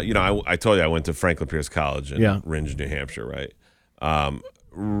it. I told you I went to Franklin Pierce College in Rindge, New Hampshire, right?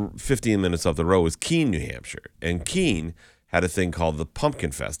 15 minutes up the road was Keene, New Hampshire. And Keene had a thing called the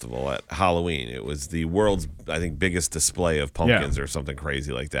Pumpkin Festival at Halloween. It was the world's, I think, biggest display of pumpkins or something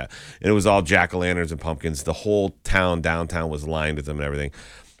crazy like that. And it was all jack-o'-lanterns and pumpkins. The whole downtown was lined with them and everything.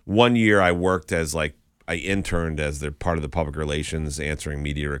 One year I worked as I interned as their part of the public relations, answering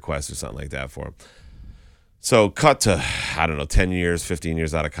media requests or something like that for them. So cut to, 10 years, 15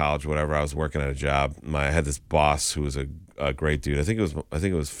 years out of college, whatever. I was working at a job. I had this boss who was a great dude. I think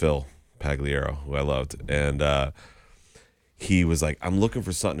it was Phil Pagliaro, who I loved. And he was like, I'm looking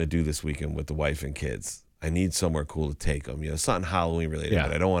for something to do this weekend with the wife and kids. I need somewhere cool to take them. Something Halloween related,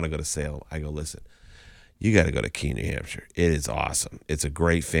 but I don't want to go to Salem. I go, listen. You got to go to Keene, New Hampshire. It is awesome. It's a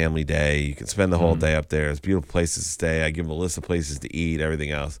great family day. You can spend the whole day up there. It's beautiful places to stay. I give them a list of places to eat, everything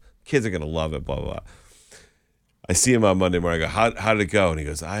else. Kids are going to love it, blah, blah, blah. I see him on Monday morning. I go, how did it go? And he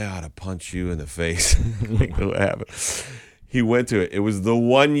goes, I ought to punch you in the face. I go, what happened? He went to it. It was the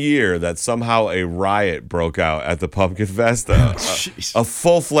one year that somehow a riot broke out at the Pumpkin Fest. A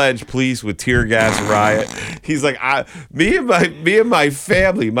full-fledged police with tear gas riot. He's like, me and my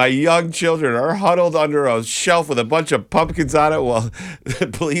family, my young children are huddled under a shelf with a bunch of pumpkins on it while the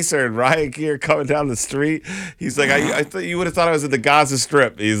police are in riot gear coming down the street. He's like, I thought you would have thought I was at the Gaza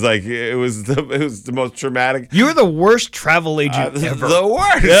Strip. He's like, it was the most traumatic. You're the worst travel agent ever. The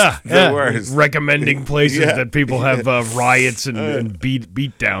worst. Yeah, the worst. Recommending places that people have riots and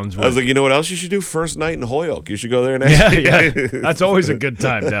beat downs with. I was like, you know what else you should do? First night in Holyoke. You should go there next. Yeah. That's always a good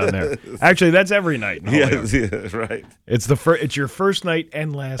time down there. Actually, that's every night in Holyoke. Yeah, right. It's your first night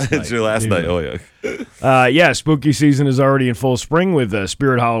and last night. It's your last night, Holyoke. Spooky season is already in full swing with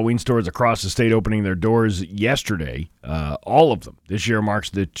Spirit Halloween stores across the state opening their doors yesterday. All of them. This year marks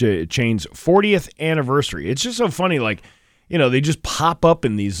the chain's 40th anniversary. It's just so funny, they just pop up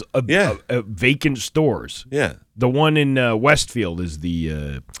in these vacant stores. Yeah. The one in Westfield is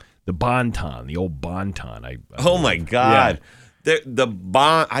the Bonton, the old Bonton. Oh, my God. The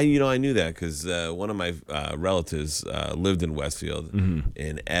bond, I knew that because one of my relatives lived in Westfield,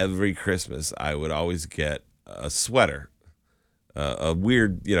 and every Christmas I would always get a sweater, a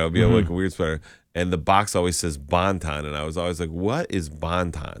weird, like a weird sweater, and the box always says Bonton, and I was always like, "What is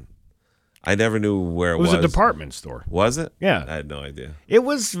Bonton?" I never knew where it was. It was a department store. Was it? Yeah. I had no idea. It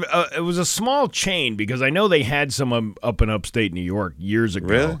was a small chain because I know they had some up in upstate New York years ago.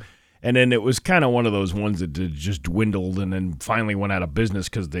 Really? And then it was kind of one of those ones that just dwindled and then finally went out of business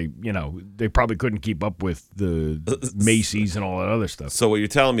because they probably couldn't keep up with the Macy's and all that other stuff. So what you're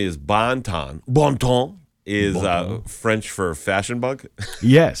telling me is Bonton is French for fashion bug?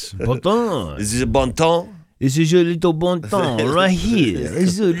 Yes. Bonton. Is it Bonton? This is your little Bonton right here.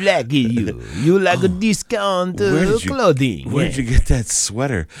 It's so lucky you. You like a discount clothing. Where did you get that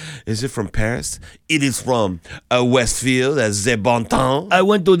sweater? Is it from Paris? It is from Westfield at the Bonton. I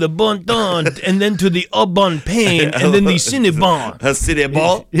went to the Bonton and then to the Au Bon Pain and then the Cinnabon. A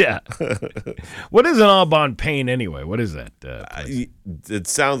Cinnabon? Yeah. What is an Au Bon Pain anyway? What is that? It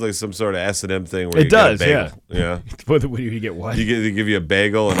sounds like some sort of S&M thing where It you does, get a bagel. yeah. What do you get? What? They give you a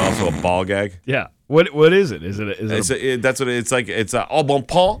bagel and also a ball gag. Yeah. What is it? Is it? That's what it's like. It's a Au Bon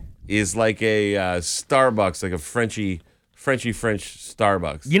Pain is like a Starbucks, like a Frenchy French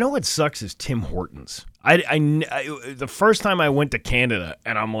Starbucks. You know what sucks is Tim Hortons. I the first time I went to Canada,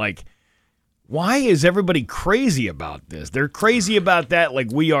 and I'm like, why is everybody crazy about this? They're crazy about that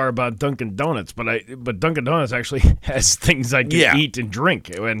like we are about Dunkin' Donuts, but Dunkin' Donuts actually has things I can eat and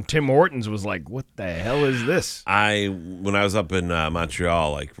drink. And Tim Hortons was like, what the hell is this? When I was up in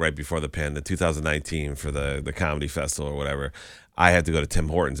Montreal, like right before the 2019 for the comedy festival or whatever, I had to go to Tim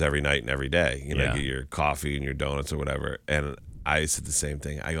Hortons every night and every day, get your coffee and your donuts or whatever. And I said the same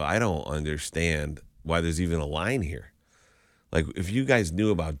thing. I go, I don't understand why there's even a line here. Like, if you guys knew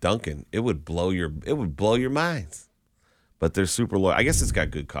about Dunkin', it would blow your minds. But they're super loyal. I guess it's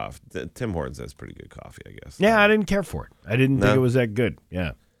got good coffee. Tim Hortons has pretty good coffee, I guess. Yeah, I didn't care for it. I didn't think it was that good.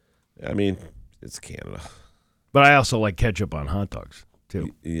 Yeah. I mean, it's Canada. But I also like ketchup on hot dogs,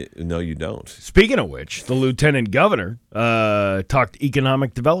 too. No, you don't. Speaking of which, the lieutenant governor talked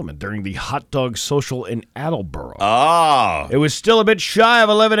economic development during the hot dog social in Attleboro. Oh. It was still a bit shy of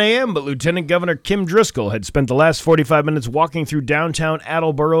 11 a.m., but Lieutenant Governor Kim Driscoll had spent the last 45 minutes walking through downtown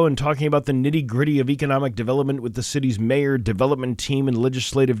Attleboro and talking about the nitty-gritty of economic development with the city's mayor, development team, and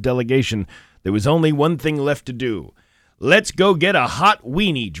legislative delegation. There was only one thing left to do. Let's go get a hot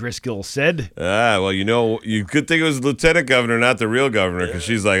weenie, Driscoll said. Well, you could think it was the lieutenant governor, not the real governor, because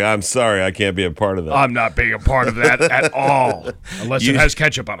she's like, I'm sorry, I can't be a part of that. I'm not being a part of that at all, unless it has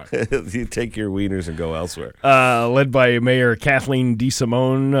ketchup on it. You take your wieners and go elsewhere. Led by Mayor Kathleen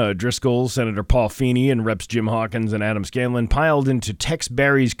DeSimone, Driscoll, Senator Paul Feeney, and Reps Jim Hawkins and Adam Scanlon piled into Tex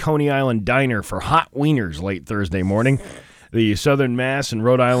Barry's Coney Island Diner for hot wieners late Thursday morning. The Southern Mass and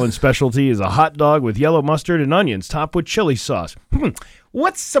Rhode Island specialty is a hot dog with yellow mustard and onions topped with chili sauce.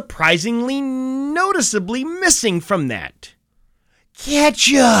 What's surprisingly noticeably missing from that?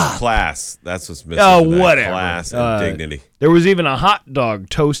 Ketchup. Class. That's what's missing. Oh, whatever. Class and dignity. There was even a hot dog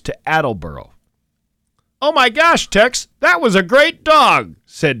toast to Attleboro. Oh my gosh, Tex, that was a great dog,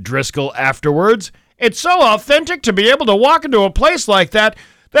 said Driscoll afterwards. It's so authentic to be able to walk into a place like that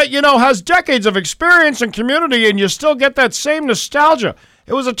has decades of experience and community, and you still get that same nostalgia.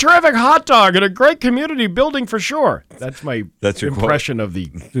 It was a terrific hot dog and a great community building for sure. That's your impression quote of the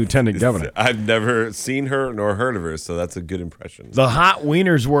lieutenant governor. I've never seen her nor heard of her, so that's a good impression. The hot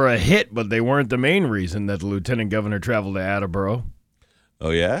wieners were a hit, but they weren't the main reason that the lieutenant governor traveled to Attleboro.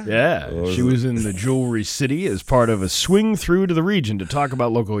 Oh, yeah? Yeah. She was in the Jewelry City as part of a swing through to the region to talk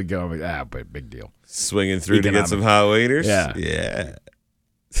about local economic. Big deal. Swinging through to get some hot wieners? Yeah. Yeah.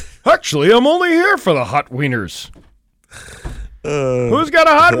 Actually, I'm only here for the hot wieners. Who's got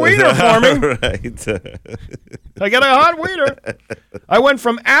a hot wiener for me? Right. I got a hot wiener. I went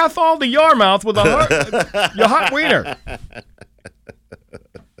from Athol to Yarmouth with your hot wiener.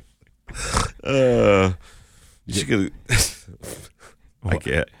 You could. I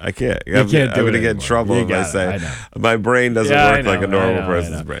can't. You can't I'm do going to it get in trouble if I say my brain doesn't work like a normal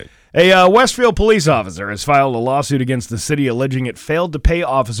person's brain. A Westfield police officer has filed a lawsuit against the city alleging it failed to pay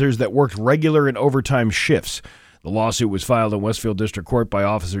officers that worked regular and overtime shifts. The lawsuit was filed in Westfield District Court by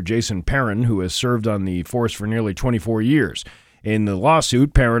Officer Jason Perrin, who has served on the force for nearly 24 years. In the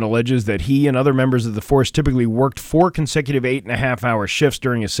lawsuit, Perrin alleges that he and other members of the force typically worked 4 consecutive 8.5-hour shifts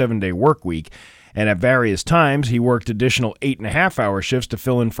during a 7-day work week, and at various times he worked additional 8.5-hour shifts to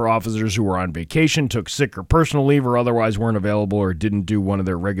fill in for officers who were on vacation, took sick or personal leave, or otherwise weren't available or didn't do one of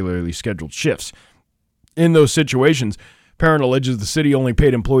their regularly scheduled shifts. In those situations, Perrin alleges the city only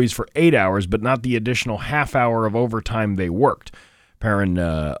paid employees for 8 hours, but not the additional half hour of overtime they worked. Perrin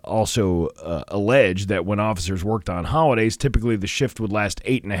also alleged that when officers worked on holidays, typically the shift would last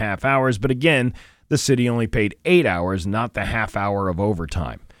 8.5 hours, but again, the city only paid 8 hours, not the half hour of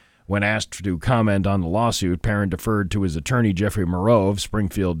overtime. When asked to comment on the lawsuit, Perrin deferred to his attorney, Jeffrey Moreau of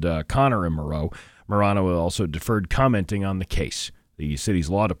Springfield, Connor and Moreau. Morano also deferred commenting on the case. The city's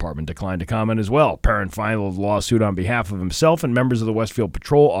law department declined to comment as well. Perrin filed a lawsuit on behalf of himself and members of the Westfield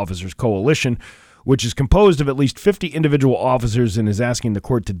Patrol Officers Coalition, which is composed of at least 50 individual officers, and is asking the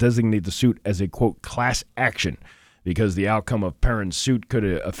court to designate the suit as a, quote, class action. Because the outcome of Perrin's suit could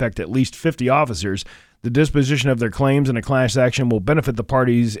affect at least 50 officers, the disposition of their claims in a class action will benefit the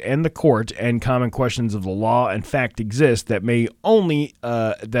parties and the court, and common questions of the law and fact exist that may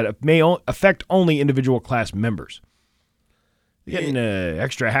affect only individual class members. Getting an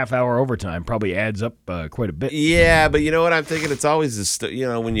extra half hour overtime probably adds up quite a bit. Yeah, but you know what I'm thinking? It's always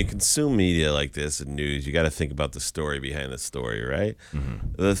when you consume media like this and news, you got to think about the story behind the story, right?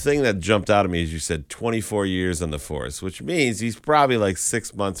 Mm-hmm. The thing that jumped out at me is you said 24 years on the force, which means he's probably like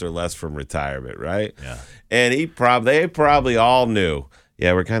 6 months or less from retirement, right? Yeah. And they probably all knew,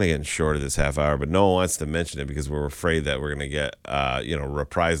 yeah, we're kind of getting short of this half hour, but no one wants to mention it because we're afraid that we're going to get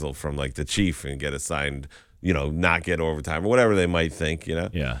reprisal from like the chief and get assigned, not get overtime or whatever they might think,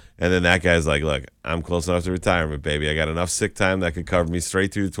 Yeah. And then that guy's like, look, I'm close enough to retirement, baby. I got enough sick time that could cover me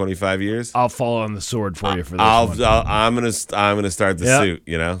straight through 25 years. I'll fall on the sword for you for this one. I'm gonna start the suit,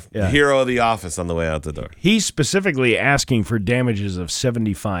 Yeah. Hero of the office on the way out the door. He's specifically asking for damages of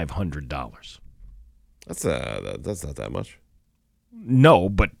 $7,500. That's not that much. No,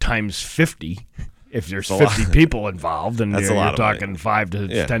 but times 50. If there's 50 people involved, and that's you're talking $5,000 to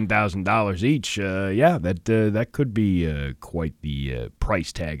 $10,000 each, that could be quite the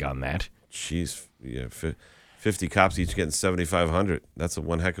price tag on that. Jeez, 50 cops each getting $7,500. That's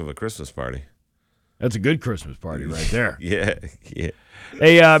one heck of a Christmas party. That's a good Christmas party right there. Yeah.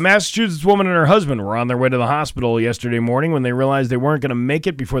 A Massachusetts woman and her husband were on their way to the hospital yesterday morning when they realized they weren't going to make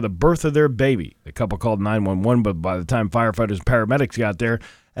it before the birth of their baby. The couple called 911, but by the time firefighters and paramedics got there,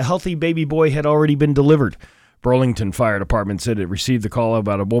 a healthy baby boy had already been delivered. Burlington Fire Department said it received the call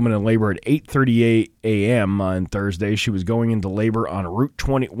about a woman in labor at 8:38 a.m. on Thursday. She was going into labor on Route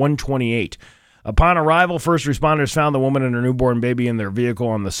 128. Upon arrival, first responders found the woman and her newborn baby in their vehicle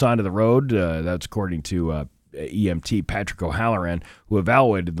on the side of the road. That's according to EMT Patrick O'Halloran, who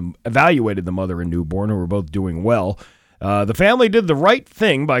evaluated the mother and newborn, who were both doing well. The family did the right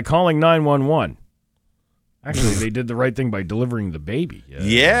thing by calling 911. Actually, they did the right thing by delivering the baby.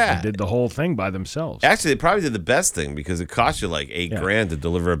 Yeah. They did the whole thing by themselves. Actually, they probably did the best thing because it cost you like $8,000 to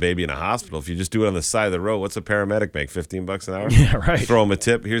deliver a baby in a hospital. If you just do it on the side of the road, what's a paramedic make? $15 an hour? Yeah, right. Throw them a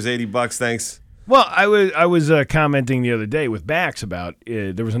tip. Here's $80. Thanks. Well, I was commenting the other day with Bax about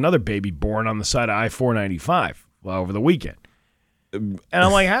there was another baby born on the side of I-495 over the weekend. And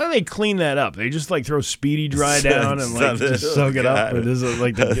I'm like, how do they clean that up? They just like throw Speedy Dry down and like just soak it up. Or does it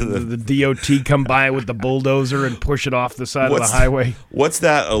like the DOT come by with the bulldozer and push it off the side of the highway? What's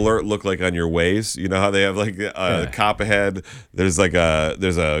that alert look like on your Waze? You know how they have like a cop ahead? There's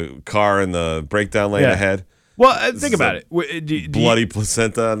a car in the breakdown lane ahead. Well, think about it. Bloody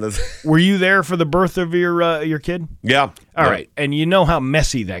placenta on the. Were you there for the birth of your kid? Yeah. All right, and you know how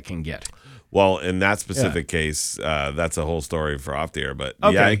messy that can get. Well, in that specific case, that's a whole story for off the air. But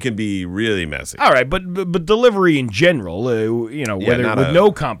yeah, it can be really messy. All right, but delivery in general, whether with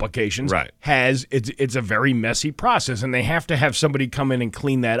no complications, right. It's a very messy process, and they have to have somebody come in and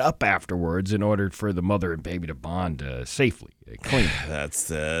clean that up afterwards in order for the mother and baby to bond safely. Clean. That's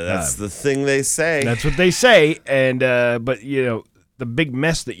the thing they say. That's what they say, and but the big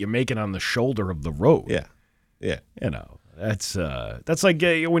mess that you're making on the shoulder of the road. Yeah. That's like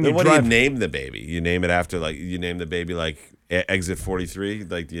when you what drive. do you name the baby? You name it after you name the baby like Exit 43.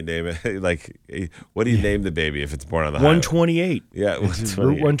 Like do you name it like what do you name the baby if it's born on the 128? Highway? Yeah, it's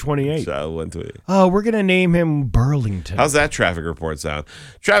Route 128. 128. Oh, we're gonna name him Burlington. How's that traffic report sound?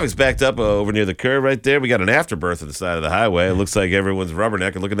 Traffic's backed up over near the curve right there. We got an afterbirth on the side of the highway. It looks like everyone's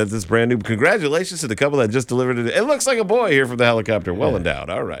rubbernecking looking at this brand new. Congratulations to the couple that just delivered it. It looks like a boy here from the helicopter. Well endowed.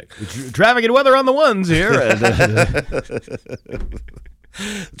 All right. Traffic and weather on the ones here.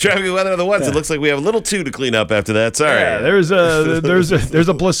 Traffic and weather on the ones. It looks like we have a little two to clean up after that. Sorry. Yeah, there's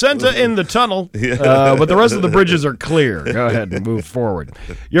a placenta in the tunnel, but the rest of the bridges are clear. Go ahead and move forward.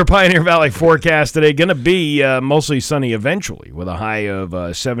 Your Pioneer Valley forecast today going to be mostly sunny eventually with a high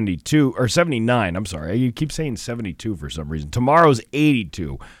of 72 or 79. I'm sorry, you keep saying 72 for some reason. Tomorrow's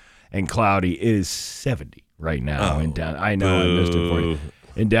 82 and cloudy. It is 70 right now in down. I know I missed it for you.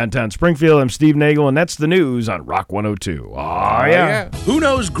 in downtown Springfield. I'm Steve Nagle, and that's the news on Rock 102. Oh, yeah. Who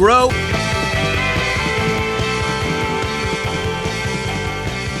knows grow?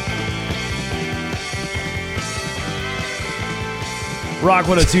 Rock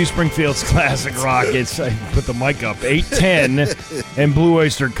 102, Springfield's classic rock. I put the mic up. 8:10 and Blue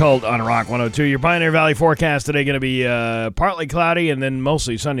Oyster Cult on Rock 102. Your Pioneer Valley forecast today going to be partly cloudy and then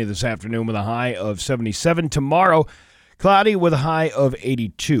mostly sunny this afternoon with a high of 77. Tomorrow, cloudy with a high of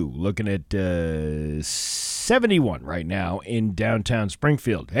 82. Looking at 71 right now in downtown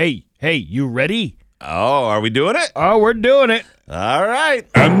Springfield. Hey, you ready? Oh, are we doing it? Oh, we're doing it. All right.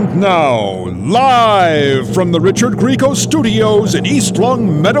 And now, live from the Richard Grieco Studios in East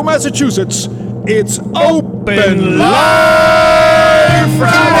Longmeadow, Massachusetts, it's Open Live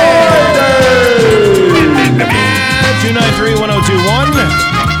Friday!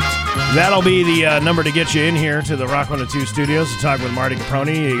 293-1021. That'll be the number to get you in here to the Rock 102 studios to talk with Marty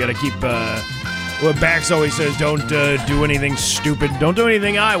Caproni. You got to keep... what Bax always says, don't do anything stupid. Don't do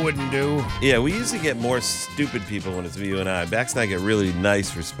anything I wouldn't do. Yeah, we usually get more stupid people when it's you and I. Bax and I get really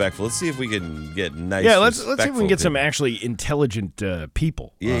nice, respectful. Let's see if we can get nice. Yeah, let's see if we can get people. some actually intelligent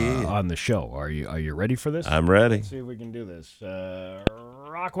people Yeah. on the show. Are you ready for this? I'm ready. Let's see if we can do this.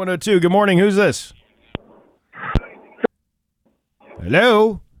 Rock 102. Good morning. Who's this?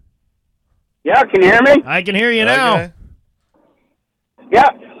 Hello. Yeah, can you hear me? I can hear you now. Okay. Yeah,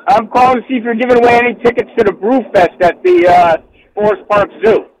 I'm calling to see if you're giving away any tickets to the Brew Fest at the Forest Park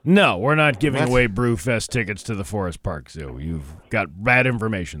Zoo. No, we're not giving away Brewfest tickets to the Forest Park Zoo. You've got bad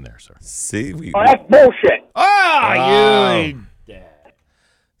information there, sir. See, Oh, that's bullshit.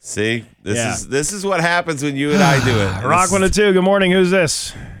 See, this is what happens when you and I do it. Rock 102. Good morning. Who's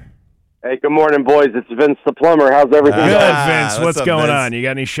this? Hey, good morning, boys. It's Vince the Plumber. How's everything Good, going? Vince. What's up, going Vince? on? You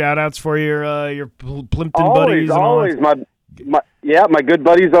got any shout-outs for your Plimpton buddies? And all Always. that? My good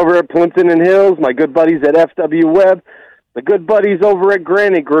buddies over at Plimpton and Hills, my good buddies at FW Web, the good buddies over at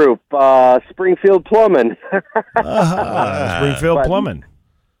Granny Group, Springfield Plumbing. Springfield Plumbing.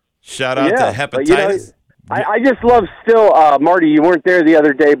 Shout out to but, hepatitis. I just love still, Marty, you weren't there the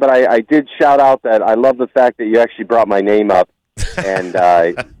other day, but I did shout out that I love the fact that you actually brought my name up, and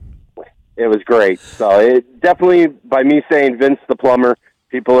it was great. So it definitely, by me saying Vince the Plumber,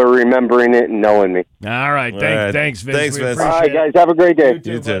 people are remembering it and knowing me. All right. Thanks, Vince. Thanks, We Vince. All appreciate right, it. guys, have a great day.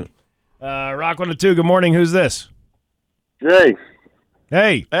 You too. Rock 102. Good morning. Who's this? Hey,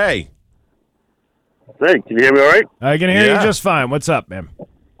 Hey. Hey. can you hear me all right? I can hear Yeah. you just fine. What's up, man?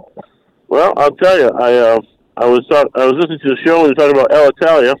 Well, I'll tell you, I was listening to the show and we were talking about El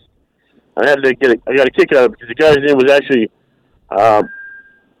Italia. I got a kick out of it because the guy's name was actually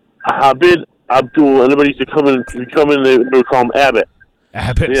Habib Abdul. Everybody used to come in, they would call him Abbott.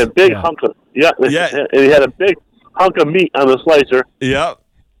 Abbott. He had a big hunk of, Yeah. and he had a big hunk of meat on the slicer, Yep.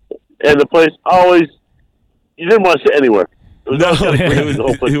 and the place always, you didn't want to sit anywhere. It was No, always kinda crazy, the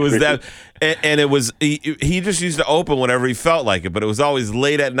whole place it was crazy. that, and it was he just used to open whenever he felt like it, but it was always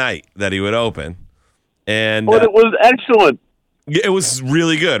late at night that he would open, and But it was excellent. it was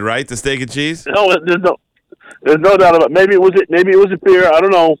really good, right? The steak and cheese. No, there's no doubt about it. Maybe it was a beer. I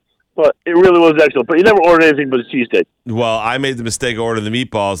don't know, but it really was excellent. But you never ordered anything but a cheesesteak. Well, I made the mistake of ordering the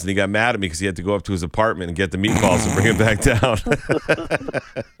meatballs, and he got mad at me because he had to go up to his apartment and get the meatballs and bring it back down.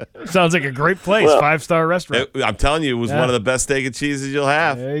 Sounds like a great place. Well, 5-star restaurant. I'm telling you, it was one of the best steak and cheeses you'll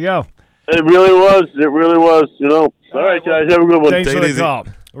have. There you go. It really was. You know. All right, guys, have a good one. Thanks Take for it the easy. call.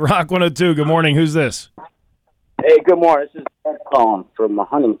 Rock 102. Good morning. Who's this? Hey, good morning. This is Ed calling from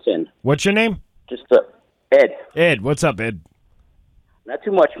Huntington. What's your name? Just Ed. Ed. What's up, Ed? Not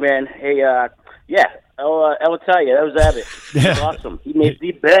too much, man. Hey, El Italia, that was Abbott. He was awesome. He made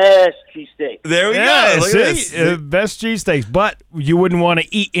the best cheesesteak. There we Yeah, go. Look at see? this. Best cheesesteaks, but you wouldn't want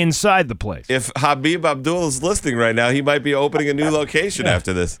to eat inside the place. If Habib Abdul is listening right now, he might be opening a new location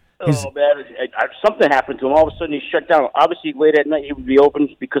after this. Oh, man. Something happened to him. All of a sudden, he shut down. Obviously, late at night, he would be open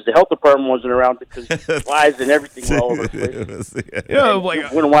because the health department wasn't around because flies and everything were all over the place. Yeah, You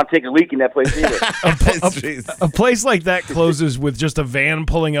like wouldn't want to take a leak in that place either. a place like that closes with just a van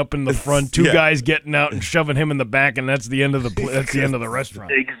pulling up in the front, two Yeah. guys getting out and shoving him in the back, and that's the end of that's the end of the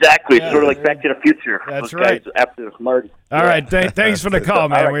restaurant. Exactly. It's sort of like Back to the Future. That's Those guys right. After Marty. All right, thanks for the call,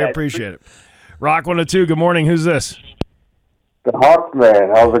 man. All right, We guys. appreciate it. Rock 102. Good morning. Who's this? The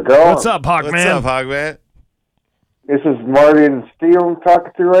Hawkman, how's it going? What's up, Hawk What's man? up, Hogman? This is Marty and Steve I'm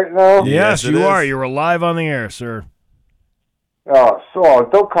talking to right now. Yes, Yes, it you is. are. You're live on the air, sir. So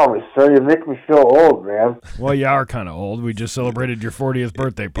don't call me sir. You make me feel old, man. Well, you are kind of old. We just celebrated your 40th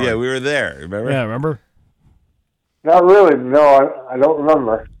birthday party. Yeah, we were there. Remember? Yeah, remember? Not really. No, I don't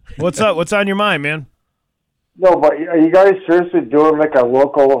remember. What's up? What's on your mind, man? No, but are you guys seriously doing like a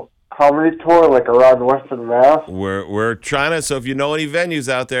local comedy tour, like around Western Mass? We're trying to. So if you know any venues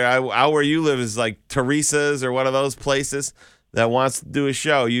out there, out where you live is like Teresa's or one of those places that wants to do a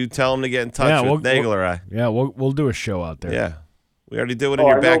show. You tell them to get in touch with Nagle or I. Yeah, we'll do a show out there. Yeah, we already did it in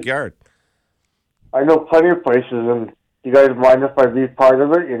your backyard. I know plenty of places, and you guys mind if I be part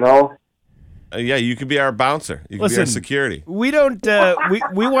of it? You know. Yeah, you can be our bouncer. You can be our security. We don't.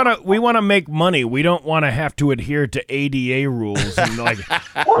 We want to make money. We don't want to have to adhere to ADA rules. And like,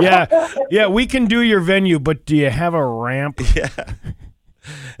 yeah, we can do your venue, but do you have a ramp? Yeah.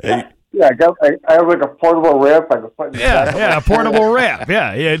 Hey. Yeah, I have like a portable ramp. I can put in the back. Yeah, a portable ramp.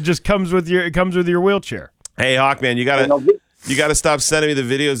 Yeah, it just comes with your wheelchair. Hey, Hawkman, you gotta stop sending me the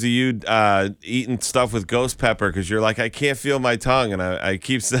videos of you eating stuff with ghost pepper because you're like, I can't feel my tongue, and I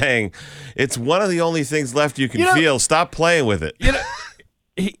keep saying it's one of the only things left you can feel. Stop playing with it. You know,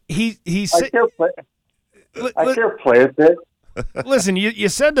 he's. I can't play with it. Listen, you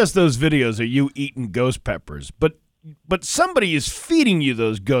send us those videos of you eating ghost peppers, but somebody is feeding you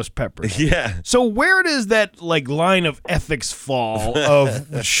those ghost peppers. Yeah. So where does that line of ethics fall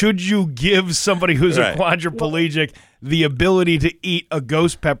of should you give somebody who's a quadriplegic the ability to eat a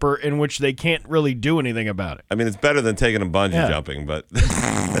ghost pepper in which they can't really do anything about it? I mean, it's better than taking them bungee jumping, but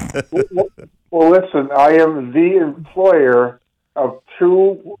well, listen, I am the employer of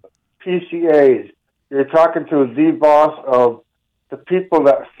 2 PCAs. You're talking to the boss of the people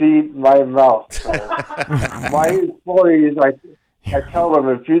that feed my mouth. So my employees, I tell them,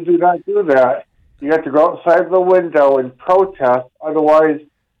 if you do not do that, you have to go outside the window and protest. Otherwise,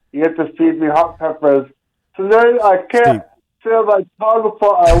 you have to feed me hot peppers. So then I can't feel my tongue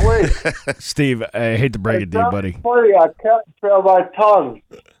for a week. Steve, I hate to break it to you, buddy. Funny, I can't feel my tongue.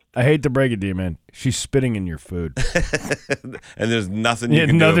 I hate to break it to you, man. She's spitting in your food. And there's nothing you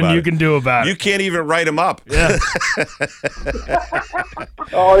can do about it. You can do about it. You can't even write them up. Yeah.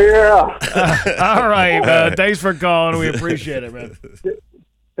 Oh, yeah. All right. Thanks for calling. We appreciate it, man.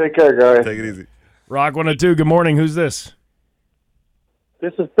 Take care, guys. Take it easy. Rock 102, good morning. Who's this?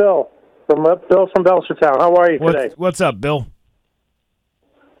 This is Bill from Belchertown. How are you today? What's up, Bill?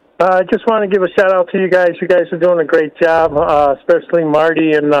 I just want to give a shout-out to you guys. You guys are doing a great job, especially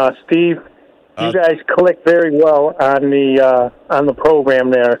Marty and Steve. You guys click very well on the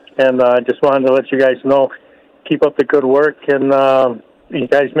program there, and I just wanted to let you guys know, keep up the good work, and you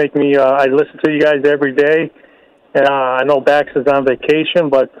guys make me, I listen to you guys every day, and I know Bax is on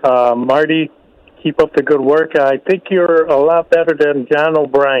vacation, but Marty, keep up the good work. I think you're a lot better than John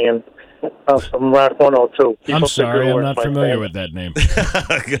O'Brien from Rock 102. I'm sorry, I'm not familiar with that name.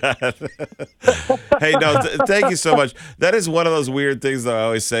 Hey, no, thank you so much. That is one of those weird things that I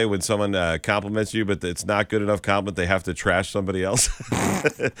always say when someone compliments you, but it's not good enough compliment. They have to trash somebody else.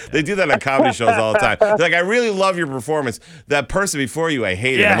 They do that on comedy shows all the time. They're like, I really love your performance. That person before you, I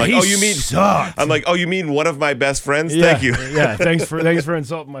hated. Yeah, I'm like, sucked. I'm like, oh, you mean one of my best friends? Yeah, Thank you. Yeah, thanks for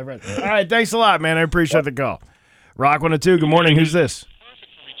insulting my friend. All right, thanks a lot, man. I appreciate the call. Rock 102, good morning. Who's this?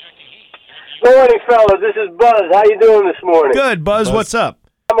 Good morning, fellas. This is Buzz. How you doing this morning? Good, Buzz. What's up?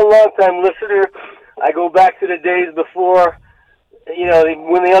 I'm a long-time listener. I go back to the days before,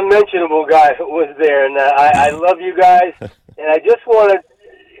 when the unmentionable guy was there, and I love you guys. And I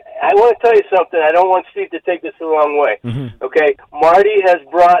want to tell you something. I don't want Steve to take this the wrong way. Mm-hmm. Okay, Marty has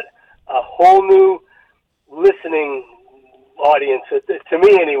brought a whole new listening audience to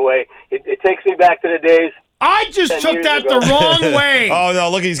me, anyway. It takes me back to the days. I just took that the wrong way. Oh, no,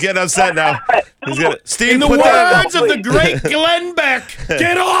 look, he's getting upset now. Steve, in the words of the great Glenn Beck,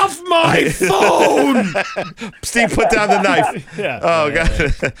 get off my phone. Steve, put down the knife. Yeah. Oh,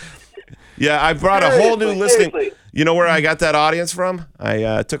 God. Yeah, I brought a whole new listening. You know where I got that audience from?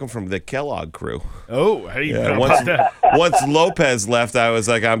 I took them from the Kellogg crew. Oh, how do you feel about that? Once Lopez left, I was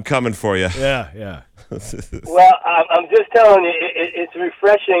like, I'm coming for you. Yeah. Well, I'm just telling you, it's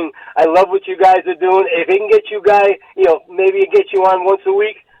refreshing. I love what you guys are doing. If it can get you guys, maybe get you on once a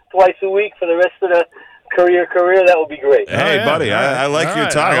week, twice a week for the rest of the career, that would be great. Hey, buddy, I like your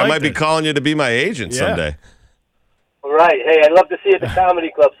talk. I might be calling you to be my agent someday. All right. Hey, I'd love to see you at the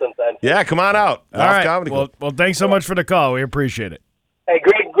comedy club sometime. Yeah, come on out. All right. Comedy club. Well, thanks so much for the call. We appreciate it. Hey,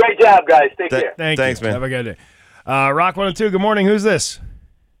 great job, guys. Take care. Thanks, man. Have a good day. Rock 102, good morning. Who's this?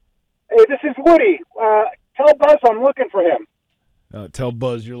 Hey, this is Woody. Tell Buzz I'm looking for him. Tell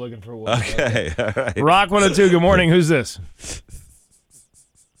Buzz you're looking for Woody. Okay, all right. Rock 102, good morning. Who's this?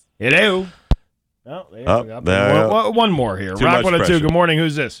 Hello. One more here. Rock 102, good morning.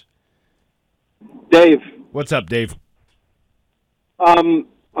 Who's this? Dave. What's up, Dave?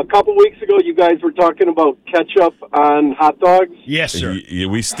 A couple weeks ago, you guys were talking about ketchup on hot dogs. Yes, sir.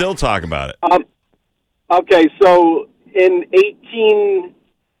 We still talk about it. Okay, so in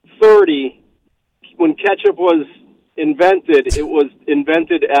 1830, when ketchup was invented, it was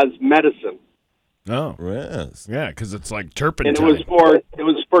invented as medicine. Oh, Yes. yeah, because it's like And turpentine. it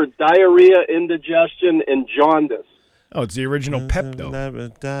was for diarrhea, indigestion, and jaundice. Oh, it's the original Pepto.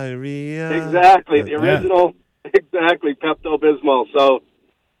 Diarrhea. Exactly, the original, exactly, Pepto-Bismol. So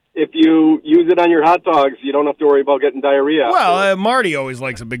if you use it on your hot dogs, you don't have to worry about getting diarrhea. Well, Marty always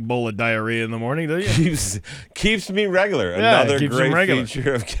likes a big bowl of diarrhea in the morning, doesn't he? Keeps me regular. Yeah, Another keeps great him regular.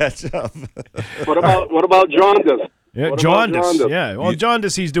 feature of ketchup. What about jaundice? Yeah, What about jaundice. Yeah, well,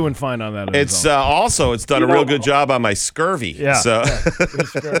 jaundice, he's doing fine on that. on his It's own. also it's done a real good job on my scurvy. Yeah. So.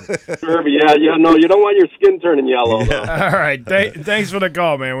 Scurvy, no, you don't want your skin turning yellow. Though. All right, thanks for the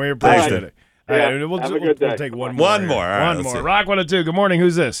call, man. We appreciate it. Yeah, All right, have a good day. We'll take one more. One more. All right, One let's more. see. Rock 102. Good morning.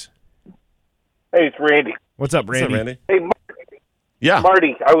 Who's this? Hey, it's Randy. What's up, Randy? What's up, Randy? Hey, Yeah.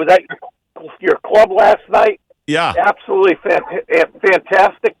 Marty, I was at your club last night. Yeah. Absolutely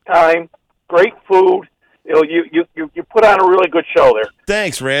fantastic time. Great food. You put on a really good show there.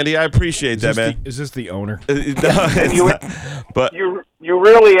 Thanks, Randy. I appreciate that, man. Is this the owner? No, it's not, but You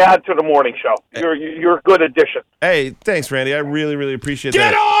really add to the morning show. You're a good addition. hey, thanks, Randy. I really, really appreciate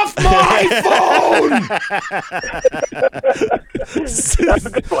Get that. off my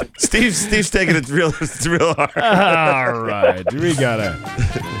phone! Steve's taking it real hard. All right, we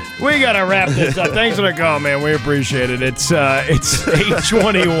gotta wrap this up. Thanks for the call, man. We appreciate it. It's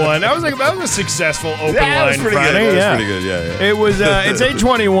 8:21. That was a successful open That was line pretty Friday. good. That Yeah. was pretty good. Yeah. It was. It's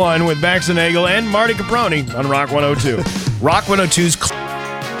 8:21 with Bax and Nagle and Marty Caproni on Rock 102. Rock 102's.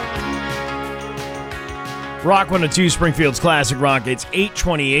 Rock 102, Springfield's Classic Rock. It's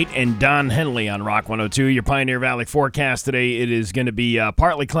 8:28 and Don Henley on Rock 102. Your Pioneer Valley forecast today, it is going to be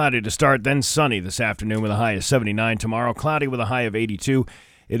partly cloudy to start, then sunny this afternoon with a high of 79. Tomorrow, cloudy with a high of 82.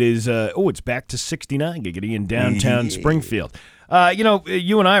 It is, it's back to 69, giggity, in downtown Springfield.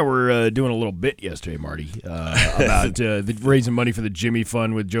 You and I were doing a little bit yesterday, Marty, about raising money for the Jimmy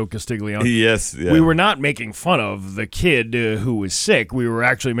Fund with Joe Castiglione. Yes. Yeah. We were not making fun of the kid who was sick. We were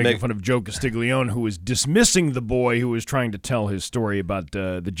actually making fun of Joe Castiglione, who was dismissing the boy who was trying to tell his story about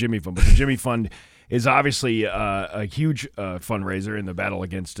the Jimmy Fund. But the Jimmy Fund is obviously a huge fundraiser in the battle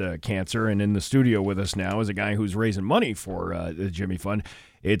against cancer. And in the studio with us now is a guy who's raising money for the Jimmy Fund.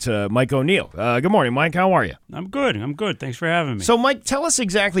 It's Mike O'Neill. Good morning, Mike. How are you? I'm good. Thanks for having me. So, Mike, tell us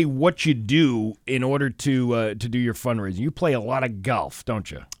exactly what you do in order to do your fundraising. You play a lot of golf,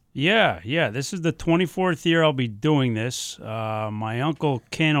 don't you? Yeah. This is the 24th year I'll be doing this. My uncle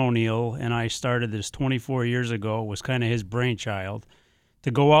Ken O'Neill and I started this 24 years ago. It was kind of his brainchild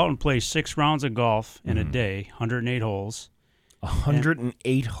to go out and play 6 rounds of golf in a day, 108 holes.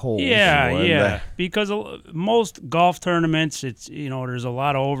 108 holes. Yeah. Because most golf tournaments, it's there's a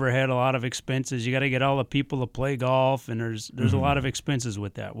lot of overhead, a lot of expenses. You got to get all the people to play golf, and there's a lot of expenses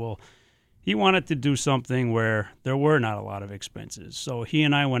with that. Well, he wanted to do something where there were not a lot of expenses. So he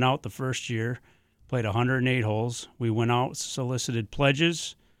and I went out the first year, played 108 holes. We went out, solicited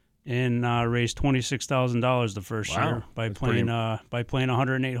pledges, and raised $26,000 the first year by playing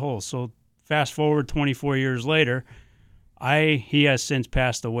 108 holes. So fast forward 24 years later. He has since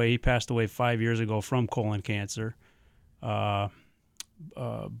passed away. He passed away 5 years ago from colon cancer. But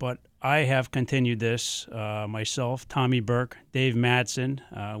I have continued this myself, Tommy Burke, Dave Madsen.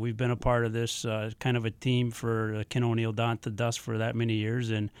 We've been a part of this kind of a team for Ken O'Neill Down to Dust for that many years.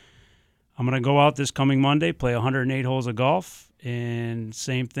 And I'm going to go out this coming Monday, play 108 holes of golf, and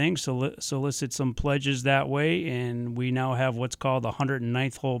same thing, solicit some pledges that way. And we now have what's called the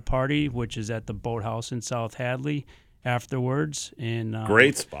 109th hole party, which is at the Boathouse in South Hadley afterwards. And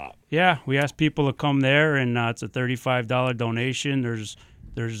great spot. Yeah, we asked people to come there, and it's a $35 donation. There's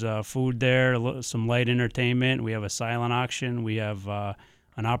food there, some light entertainment. We have a silent auction. We have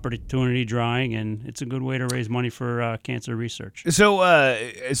an opportunity drawing, and it's a good way to raise money for cancer research. So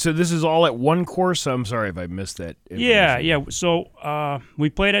this is all at one course? I'm sorry if I missed that. Yeah. So we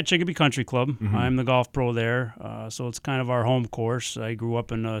played at Chicopee Country Club. Mm-hmm. I'm the golf pro there, so it's kind of our home course. I grew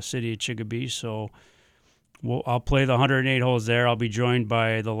up in the city of Chicopee, so I'll play the 108 holes there. I'll be joined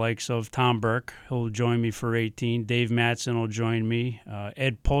by the likes of Tom Burke. He'll join me for 18. Dave Madsen will join me.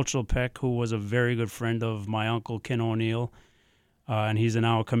 Ed Polchelpeck, who was a very good friend of my uncle Ken O'Neill, and he's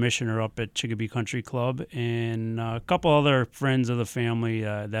now a commissioner up at Chicopee Country Club, and a couple other friends of the family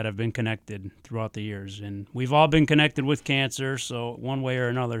that have been connected throughout the years. And we've all been connected with cancer, so one way or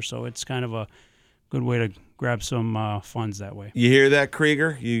another. So it's kind of a good way to grab some funds that way. You hear that,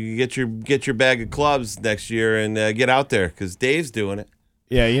 Krieger? You get your bag of clubs next year and get out there because Dave's doing it.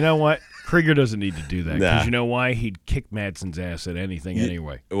 Yeah, you know what? Krieger doesn't need to do that because Nah. you know why? He'd kick Madsen's ass at anything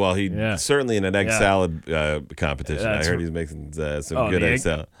anyway. Well, certainly in an egg salad competition. I heard he's making some good egg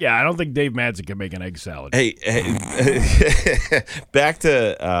salad. Yeah, I don't think Dave Madsen can make an egg salad. Hey, back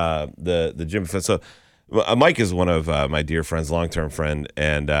to the gym. So Mike is one of my dear friends, long-term friend,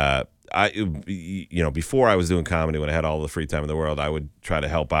 and before I was doing comedy, when I had all the free time in the world, I would try to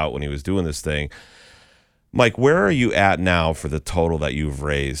help out when he was doing this thing. Mike, where are you at now for the total that you've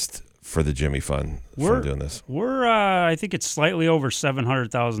raised for the Jimmy Fund from doing this? We're I think it's slightly over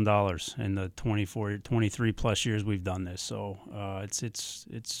 $700,000 in the 23 plus years we've done this. So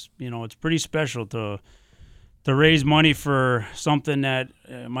it's pretty special to raise money for something that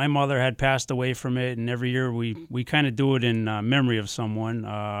my mother had passed away from it, and every year we kind of do it in memory of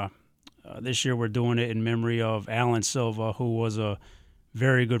someone. This year we're doing it in memory of Alan Silva, who was a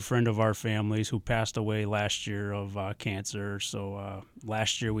very good friend of our family's, who passed away last year of cancer. So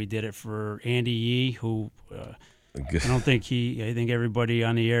last year we did it for Andy Yee, who I think everybody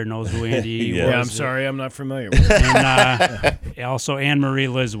on the air knows who Andy Yee was. Yeah, I'm sorry, I'm not familiar with him. And also Anne-Marie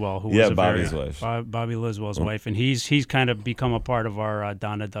Liswell, who was Bobby's wife. Bobby Liswell's wife, and he's kind of become a part of our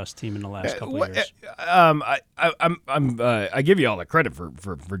Donna Dust team in the last couple of years. I give you all the credit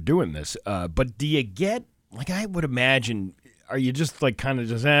for doing this, but do you get, like, I would imagine, are you just like kind of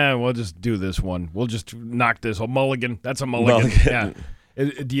just, we'll just do this one. We'll just knock this. Mulligan. That's a mulligan. Yeah.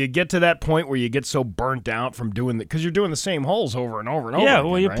 Do you get to that point where you get so burnt out from doing that? Because you're doing the same holes over and over and over Yeah, again,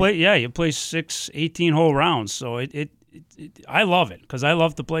 well, you right? play 6 18-hole rounds. So I love it because I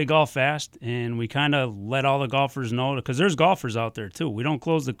love to play golf fast, and we kind of let all the golfers know, because there's golfers out there too. We don't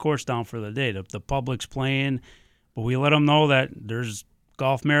close the course down for the day. The public's playing, but we let them know that there's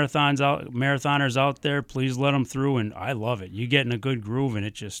golf marathoners out there. Please let them through, and I love it. You get in a good groove, and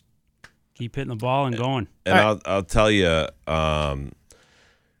it just keep hitting the ball and going. And I'll tell you,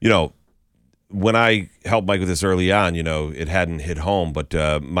 when I helped Mike with this early on, it hadn't hit home, but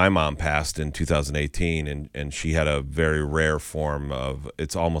my mom passed in 2018, and she had a very rare form of,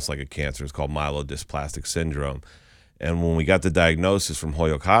 it's almost like a cancer. It's called myelodysplastic syndrome. And when we got the diagnosis from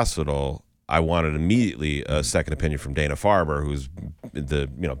Holyoke Hospital, I wanted immediately a second opinion from Dana Farber, who's the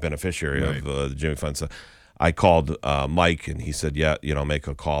beneficiary of the Jimmy Fund. So I called Mike, and he said, yeah, make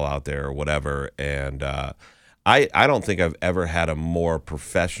a call out there or whatever. And I don't think I've ever had a more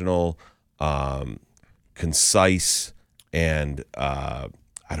professional, concise, and I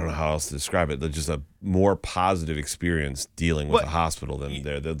don't know how else to describe it. Just a more positive experience dealing with the hospital than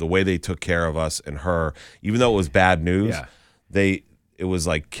the way they took care of us and her. Even though it was bad news, it was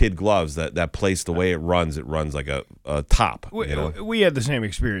like kid gloves. That place, the way it runs like a top. We had the same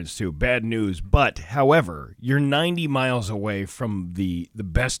experience too. Bad news, but however, you're 90 miles away from the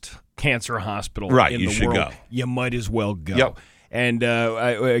best cancer hospital in the world. You should go. You might as well go. Yep. And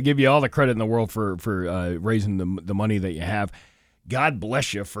I give you all the credit in the world for raising the money that you have. God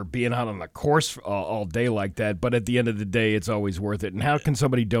bless you for being out on the course all day like that. But at the end of the day, it's always worth it. And how can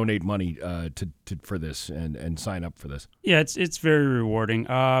somebody donate money for this and sign up for this? Yeah, it's very rewarding.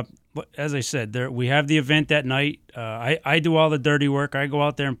 As I said, we have the event that night. I do all the dirty work. I go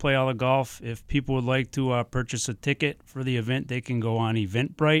out there and play all the golf. If people would like to purchase a ticket for the event, they can go on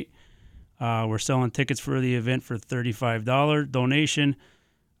Eventbrite. We're selling tickets for the event for $35 donation.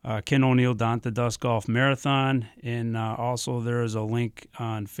 Ken O'Neill Down to Dusk Golf Marathon, and also there is a link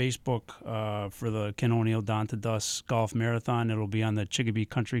on Facebook for the Ken O'Neill Down to Dusk Golf Marathon. It'll be on the Chicopee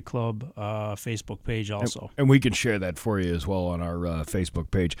Country Club Facebook page also. And we can share that for you as well on our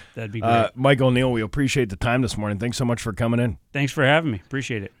Facebook page. That'd be great. Mike O'Neill, we appreciate the time this morning. Thanks so much for coming in. Thanks for having me.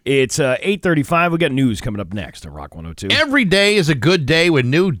 Appreciate it. It's 8:35. We got news coming up next on Rock 102. Every day is a good day with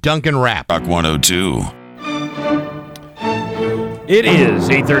new Dunkin' Wrap. Rock 102. It is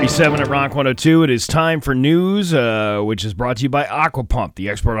 8:37 at Rock 102. It is time for news, which is brought to you by Aquapump, the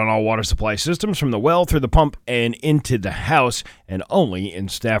expert on all water supply systems from the well through the pump and into the house, and only in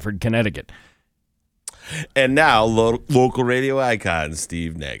Stafford, Connecticut. And now, local radio icon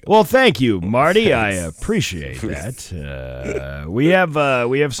Steve Nagle. Well, thank you, Marty. I appreciate that. We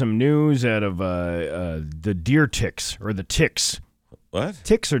have some news out of the deer ticks, or the ticks. What?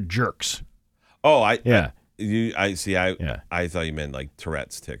 Ticks or jerks? Oh, I thought you meant like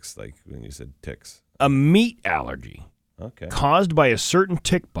Tourette's tics, like when you said ticks. A meat allergy caused by a certain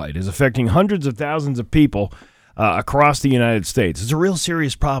tick bite is affecting hundreds of thousands of people across the United States. It's a real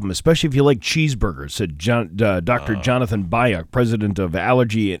serious problem, especially if you like cheeseburgers, said Dr. Jonathan Bayuk, president of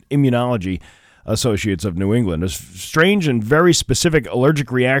Allergy and Immunology Associates of New England. A strange and very specific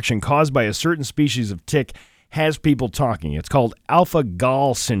allergic reaction caused by a certain species of tick has people talking. It's called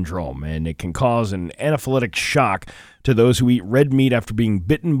alpha-gal syndrome, and it can cause an anaphylactic shock to those who eat red meat after being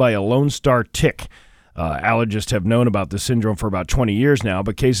bitten by a Lone Star tick. Allergists have known about this syndrome for about 20 years now,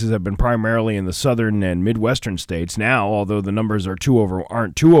 but cases have been primarily in the southern and midwestern states. Now, although the numbers aren't too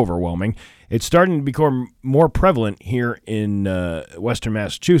overwhelming, it's starting to become more prevalent here in western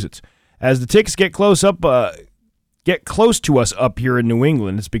Massachusetts. As the ticks get close to us up here in New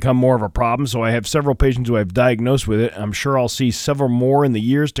England, it's become more of a problem, so I have several patients who I've diagnosed with it. I'm sure I'll see several more in the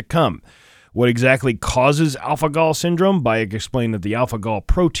years to come. What exactly causes alpha-gal syndrome? Bayek explained that the alpha-gal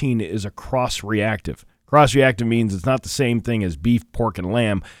protein is a cross-reactive. Cross-reactive means it's not the same thing as beef, pork, and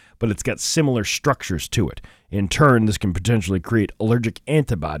lamb, but it's got similar structures to it. In turn, this can potentially create allergic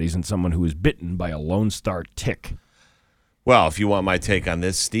antibodies in someone who is bitten by a Lone Star tick. Well, if you want my take on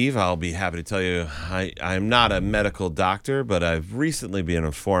this, Steve, I'll be happy to tell you I'm not a medical doctor, but I've recently been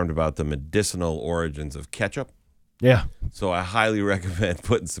informed about the medicinal origins of ketchup. Yeah. So I highly recommend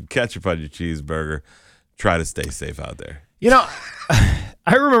putting some ketchup on your cheeseburger. Try to stay safe out there. You know,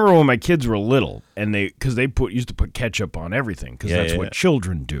 I remember when my kids were little, and used to put ketchup on everything because that's what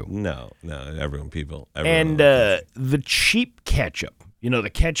children do. No, everyone. And the cheap ketchup, the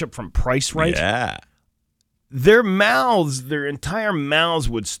ketchup from Price Right? Yeah. Their entire mouths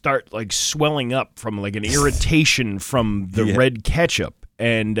would start like swelling up from like an irritation from the red ketchup.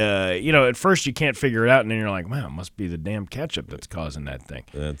 And, at first you can't figure it out, and then you're like, wow, it must be the damn ketchup that's causing that thing.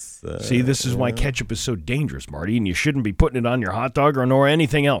 See, this is why ketchup is so dangerous, Marty, and you shouldn't be putting it on your hot dog nor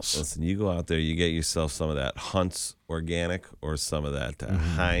anything else. Listen, you go out there, you get yourself some of that Hunt's organic or some of that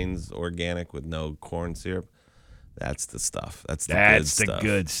Heinz organic with no corn syrup. That's the stuff. That's the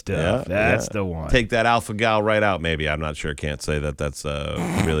good stuff. Yeah, that's the one. Take that alpha-gal right out, maybe. I'm not sure. Can't say that that's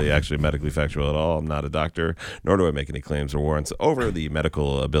really actually medically factual at all. I'm not a doctor, nor do I make any claims or warrants over the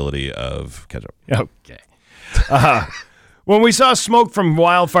medical ability of ketchup. Okay. When we saw smoke from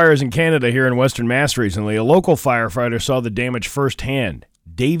wildfires in Canada here in Western Mass recently, a local firefighter saw the damage firsthand.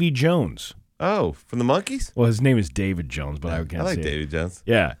 Davy Jones. Oh, from the Monkees? Well, his name is David Jones, but I can't I like say Davy Jones.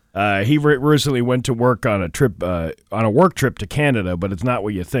 Yeah. He recently went to work on a work trip to Canada, but it's not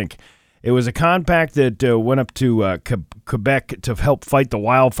what you think. It was a compact that went up to Quebec to help fight the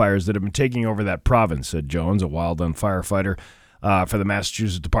wildfires that have been taking over that province, said Jones, a wildland firefighter for the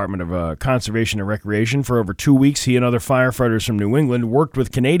Massachusetts Department of Conservation and Recreation. For over 2 weeks, he and other firefighters from New England worked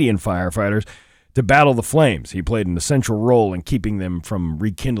with Canadian firefighters to battle the flames. He played an essential role in keeping them from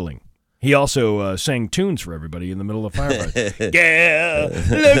rekindling. He also sang tunes for everybody in the middle of the firefight. Yeah,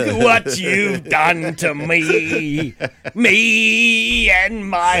 look at what you've done to me and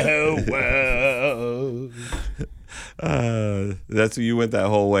my whole world. That's you went that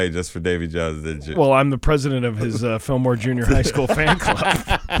whole way just for Davy Jones, didn't you? Well, I'm the president of his Fillmore Junior High School fan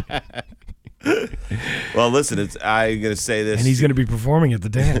club. Well, listen, I'm going to say this. And he's going to be performing at the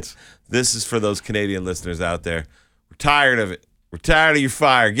dance. This is for those Canadian listeners out there. We're tired of it. We're tired of your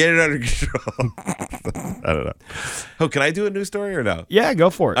fire. Get it under control. I don't know. Oh, can I do a news story or no? Yeah, go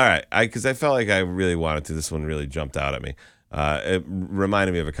for it. All right. Because I felt like I really wanted to. This one really jumped out at me. It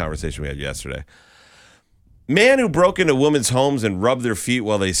reminded me of a conversation we had yesterday. Man who broke into women's homes and rubbed their feet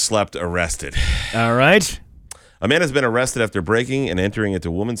while they slept arrested. All right. A man has been arrested after breaking and entering into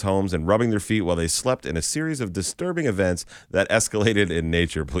women's homes and rubbing their feet while they slept in a series of disturbing events that escalated in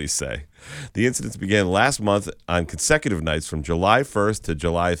nature, police say. The incidents began last month on consecutive nights from July 1st to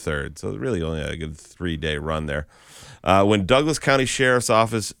July 3rd, so really only a good 3-day run there. When Douglas County Sheriff's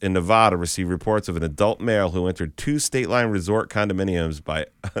Office in Nevada received reports of an adult male who entered 2 State Line Resort condominiums by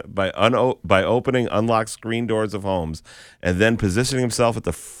opening unlocked screen doors of homes and then positioning himself at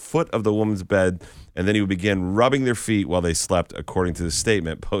the foot of the woman's bed, and then he would begin rubbing their feet while they slept, according to the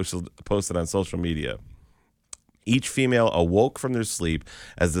statement posted on social media. Each female awoke from their sleep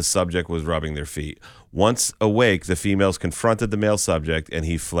as the subject was rubbing their feet. Once awake, the females confronted the male subject, and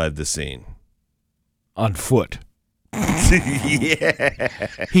he fled the scene. On foot. Yeah.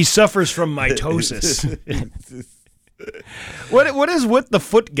 He suffers from mitosis. What is with the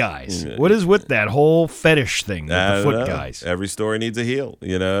foot guys? What is with that whole fetish thing with the foot guys? Every story needs a heel.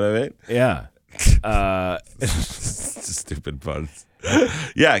 You know what I mean? Yeah. Stupid puns.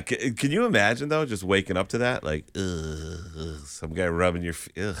 Yeah. Can you imagine, though, just waking up to that? Like, some guy rubbing your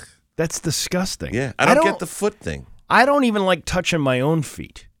feet. Ugh. That's disgusting. Yeah. I don't get the foot thing. I don't even like touching my own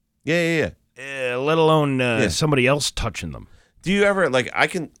feet. Yeah. Let alone somebody else touching them. Do you ever,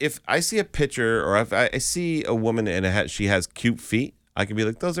 if I see a picture or if I see a woman and she has cute feet, I can be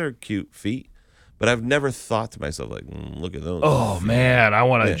like, those are cute feet. But I've never thought to myself, look at those. Oh, man, I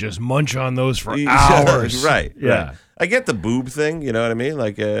want to just munch on those for hours. Right. Yeah. I get the boob thing, you know what I mean?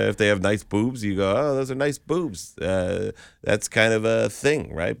 Like if they have nice boobs, you go, oh, those are nice boobs. That's kind of a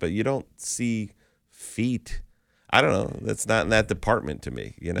thing, right? But you don't see feet. I don't know. That's not in that department to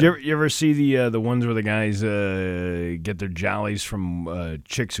me. You know. You ever see the ones where the guys get their jollies from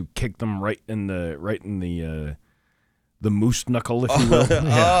chicks who kick them right in the moose knuckle, if you will?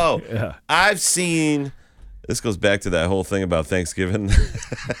 Yeah. I've seen. This goes back to that whole thing about Thanksgiving.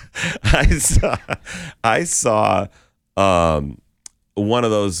 I saw one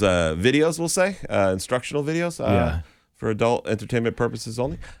of those videos, we'll say, instructional videos for adult entertainment purposes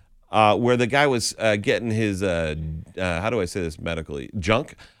only, where the guy was getting his, how do I say this medically,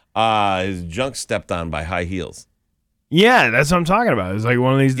 his junk stepped on by high heels. Yeah, that's what I'm talking about. It's like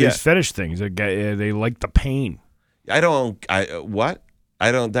one of these fetish things. They like the pain. What?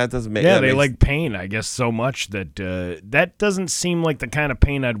 That doesn't make. Yeah, they like pain, I guess, so much that that doesn't seem like the kind of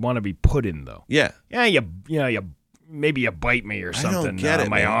pain I'd want to be put in, though. Yeah. Maybe you bite me or something don't get on it,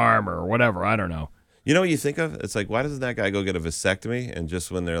 my man. arm or whatever. I don't know. You know what you think of? It's like, why doesn't that guy go get a vasectomy? And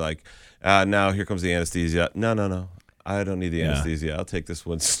just when they're like, now here comes the anesthesia. No. I don't need the anesthesia. I'll take this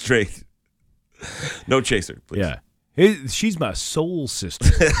one straight. No chaser, please. Yeah. She's my soul sister.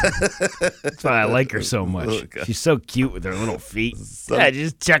 That's why I like her so much. She's so cute with her little feet.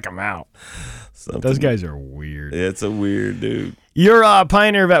 Just check them out. Those guys are weird. It's a weird dude. You're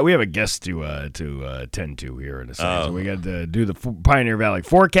Pioneer Valley. We have a guest to tend to here in a second. So we got to do the Pioneer Valley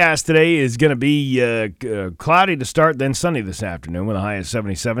forecast. Today is going to be cloudy to start, then sunny this afternoon with a high of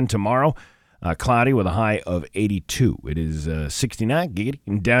 77. Tomorrow, cloudy with a high of 82. It is 69 giggity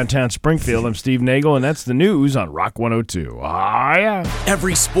in downtown Springfield. I'm Steve Nagle, and that's the news on Rock 102. Yeah.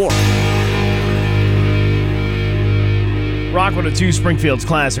 Every sport. Rock 102, Springfield's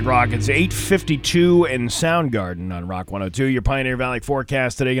classic rock. It's 8:52 in Soundgarden on Rock 102. Your Pioneer Valley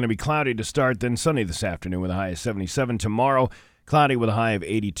forecast today going to be cloudy to start, then sunny this afternoon with a high of 77. Tomorrow, cloudy with a high of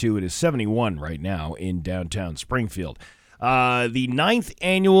 82. It is 71 right now in downtown Springfield. The 9th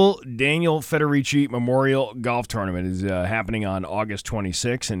annual Daniel Federici Memorial Golf Tournament is happening on August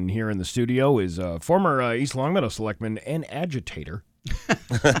 26th, and here in the studio is former East Longmeadow selectman and agitator,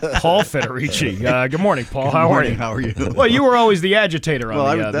 Paul Federici. Good morning, Paul. How are you? How are you? Well, you were always the agitator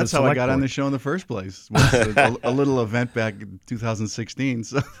on that's the how I select got board. on the show in the first place. A little event back in 2016.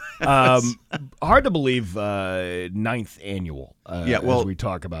 So hard to believe 9th annual. As we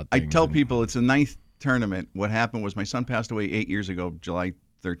talk about things. I tell people it's a 9th tournament. What happened was my son passed away 8 years ago, July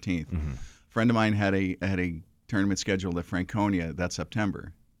 13th. Mm-hmm. A friend of mine had a tournament scheduled at Franconia that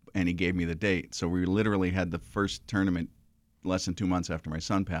September, and he gave me the date. So we literally had the first tournament less than 2 months after my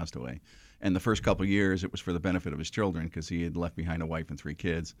son passed away. And the first couple of years, it was for the benefit of his children because he had left behind a wife and 3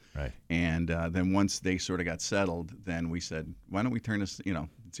 kids. Right. And then once they sort of got settled, then we said, why don't we turn this,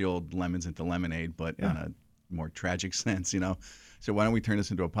 it's the old lemons into lemonade, but on a more tragic sense, So why don't we turn this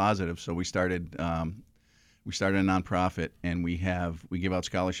into a positive? So we started a nonprofit, and we give out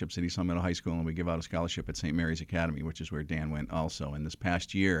scholarships at East Longmeadow High School, and we give out a scholarship at St. Mary's Academy, which is where Dan went also. And this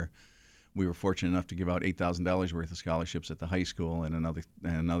past year, we were fortunate enough to give out $8,000 worth of scholarships at the high school, and another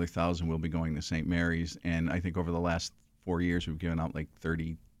 $1,000 will be going to St. Mary's. And I think over the last 4 years, we've given out like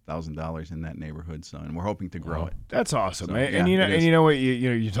 $30,000 in that neighborhood. So, and we're hoping to grow it. That's awesome. So, and you know what?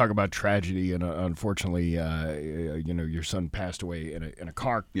 You talk about tragedy, and unfortunately, your son passed away in a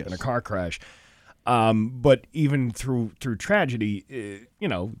car crash. But even through tragedy,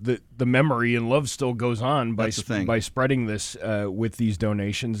 the memory and love still goes on by spreading this with these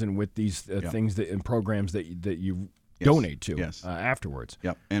donations and with these things and programs that you donate to afterwards.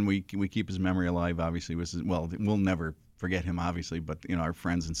 Yep, and we keep his memory alive. Obviously, we'll never forget him, obviously, but our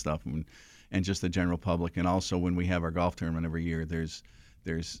friends and stuff, and just the general public, and also when we have our golf tournament every year, there's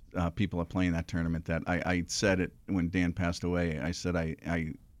people that play in that tournament that I said it when Dan passed away. I said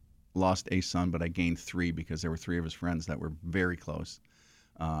I lost a son, but I gained 3 because there were 3 of his friends that were very close,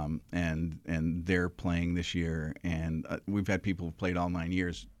 and they're playing this year. And we've had people who played all 9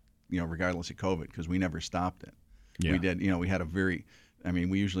 years, regardless of COVID, because we never stopped it. Yeah. We did. We had we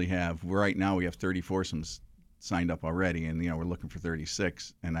usually have. Right now we have 30 foursomes signed up already, and we're looking for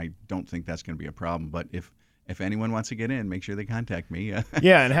 36. And I don't think that's going to be a problem. But if anyone wants to get in, make sure they contact me.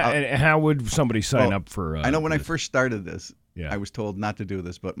 And how would somebody sign up for? I know when I first started this. Yeah. I was told not to do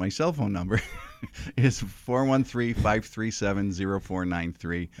this, but my cell phone number is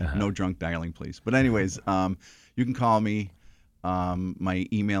 413-537-0493. No drunk dialing, please. But anyways, you can call me. My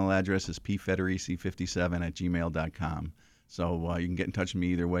email address is pfederici57@gmail.com. So you can get in touch with me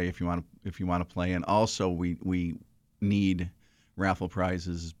either way if you want to play. And also, we need raffle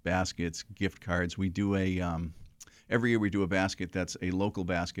prizes, baskets, gift cards. We do every year we do a basket that's a local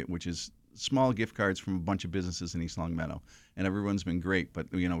basket, which is small gift cards from a bunch of businesses in East Longmeadow, and everyone's been great. But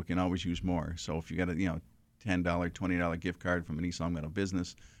we can always use more. So if you got a $10, $20 gift card from an East Longmeadow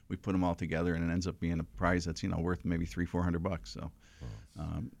business, we put them all together, and it ends up being a prize that's worth maybe $300-400. So.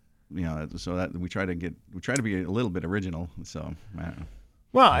 So that we try to be a little bit original. So, I don't know.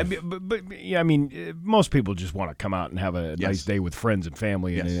 Well, most people just want to come out and have a nice day with friends and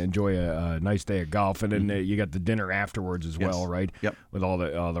family and enjoy a nice day of golf, and then you got the dinner afterwards as well, right? Yep. With all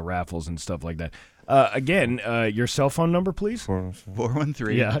the raffles and stuff like that. Again, your cell phone number, please.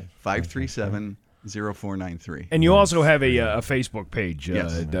 413-537-0493. And you also have a Facebook page.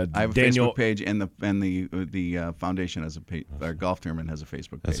 Yes, I have a Facebook page, and the foundation has a page. Our golf tournament has a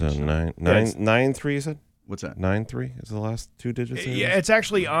Facebook page. That's a 993. You said? What's that? 93 is the last two digits. Yeah, it's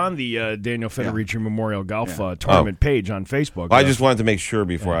actually on the Daniel Federici Memorial Golf Tournament page on Facebook. Well, I just wanted to make sure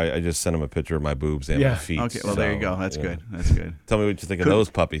before I just sent him a picture of my boobs and my feet. Okay, well, there you go. That's good. That's good. Tell me what you think of those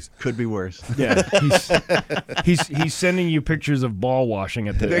puppies. Could be worse. Yeah, he's sending you pictures of ball washing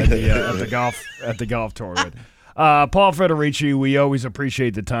at the golf tournament. Paul Federici, we always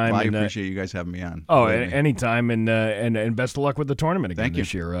appreciate the time. Well, I appreciate you guys having me on. Oh, anytime, and best of luck with the tournament again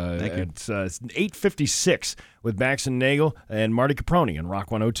this year. Thank you. It's 8:56 with Bax and Nagle and Marty Caproni on Rock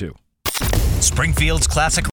 102. Springfield's classic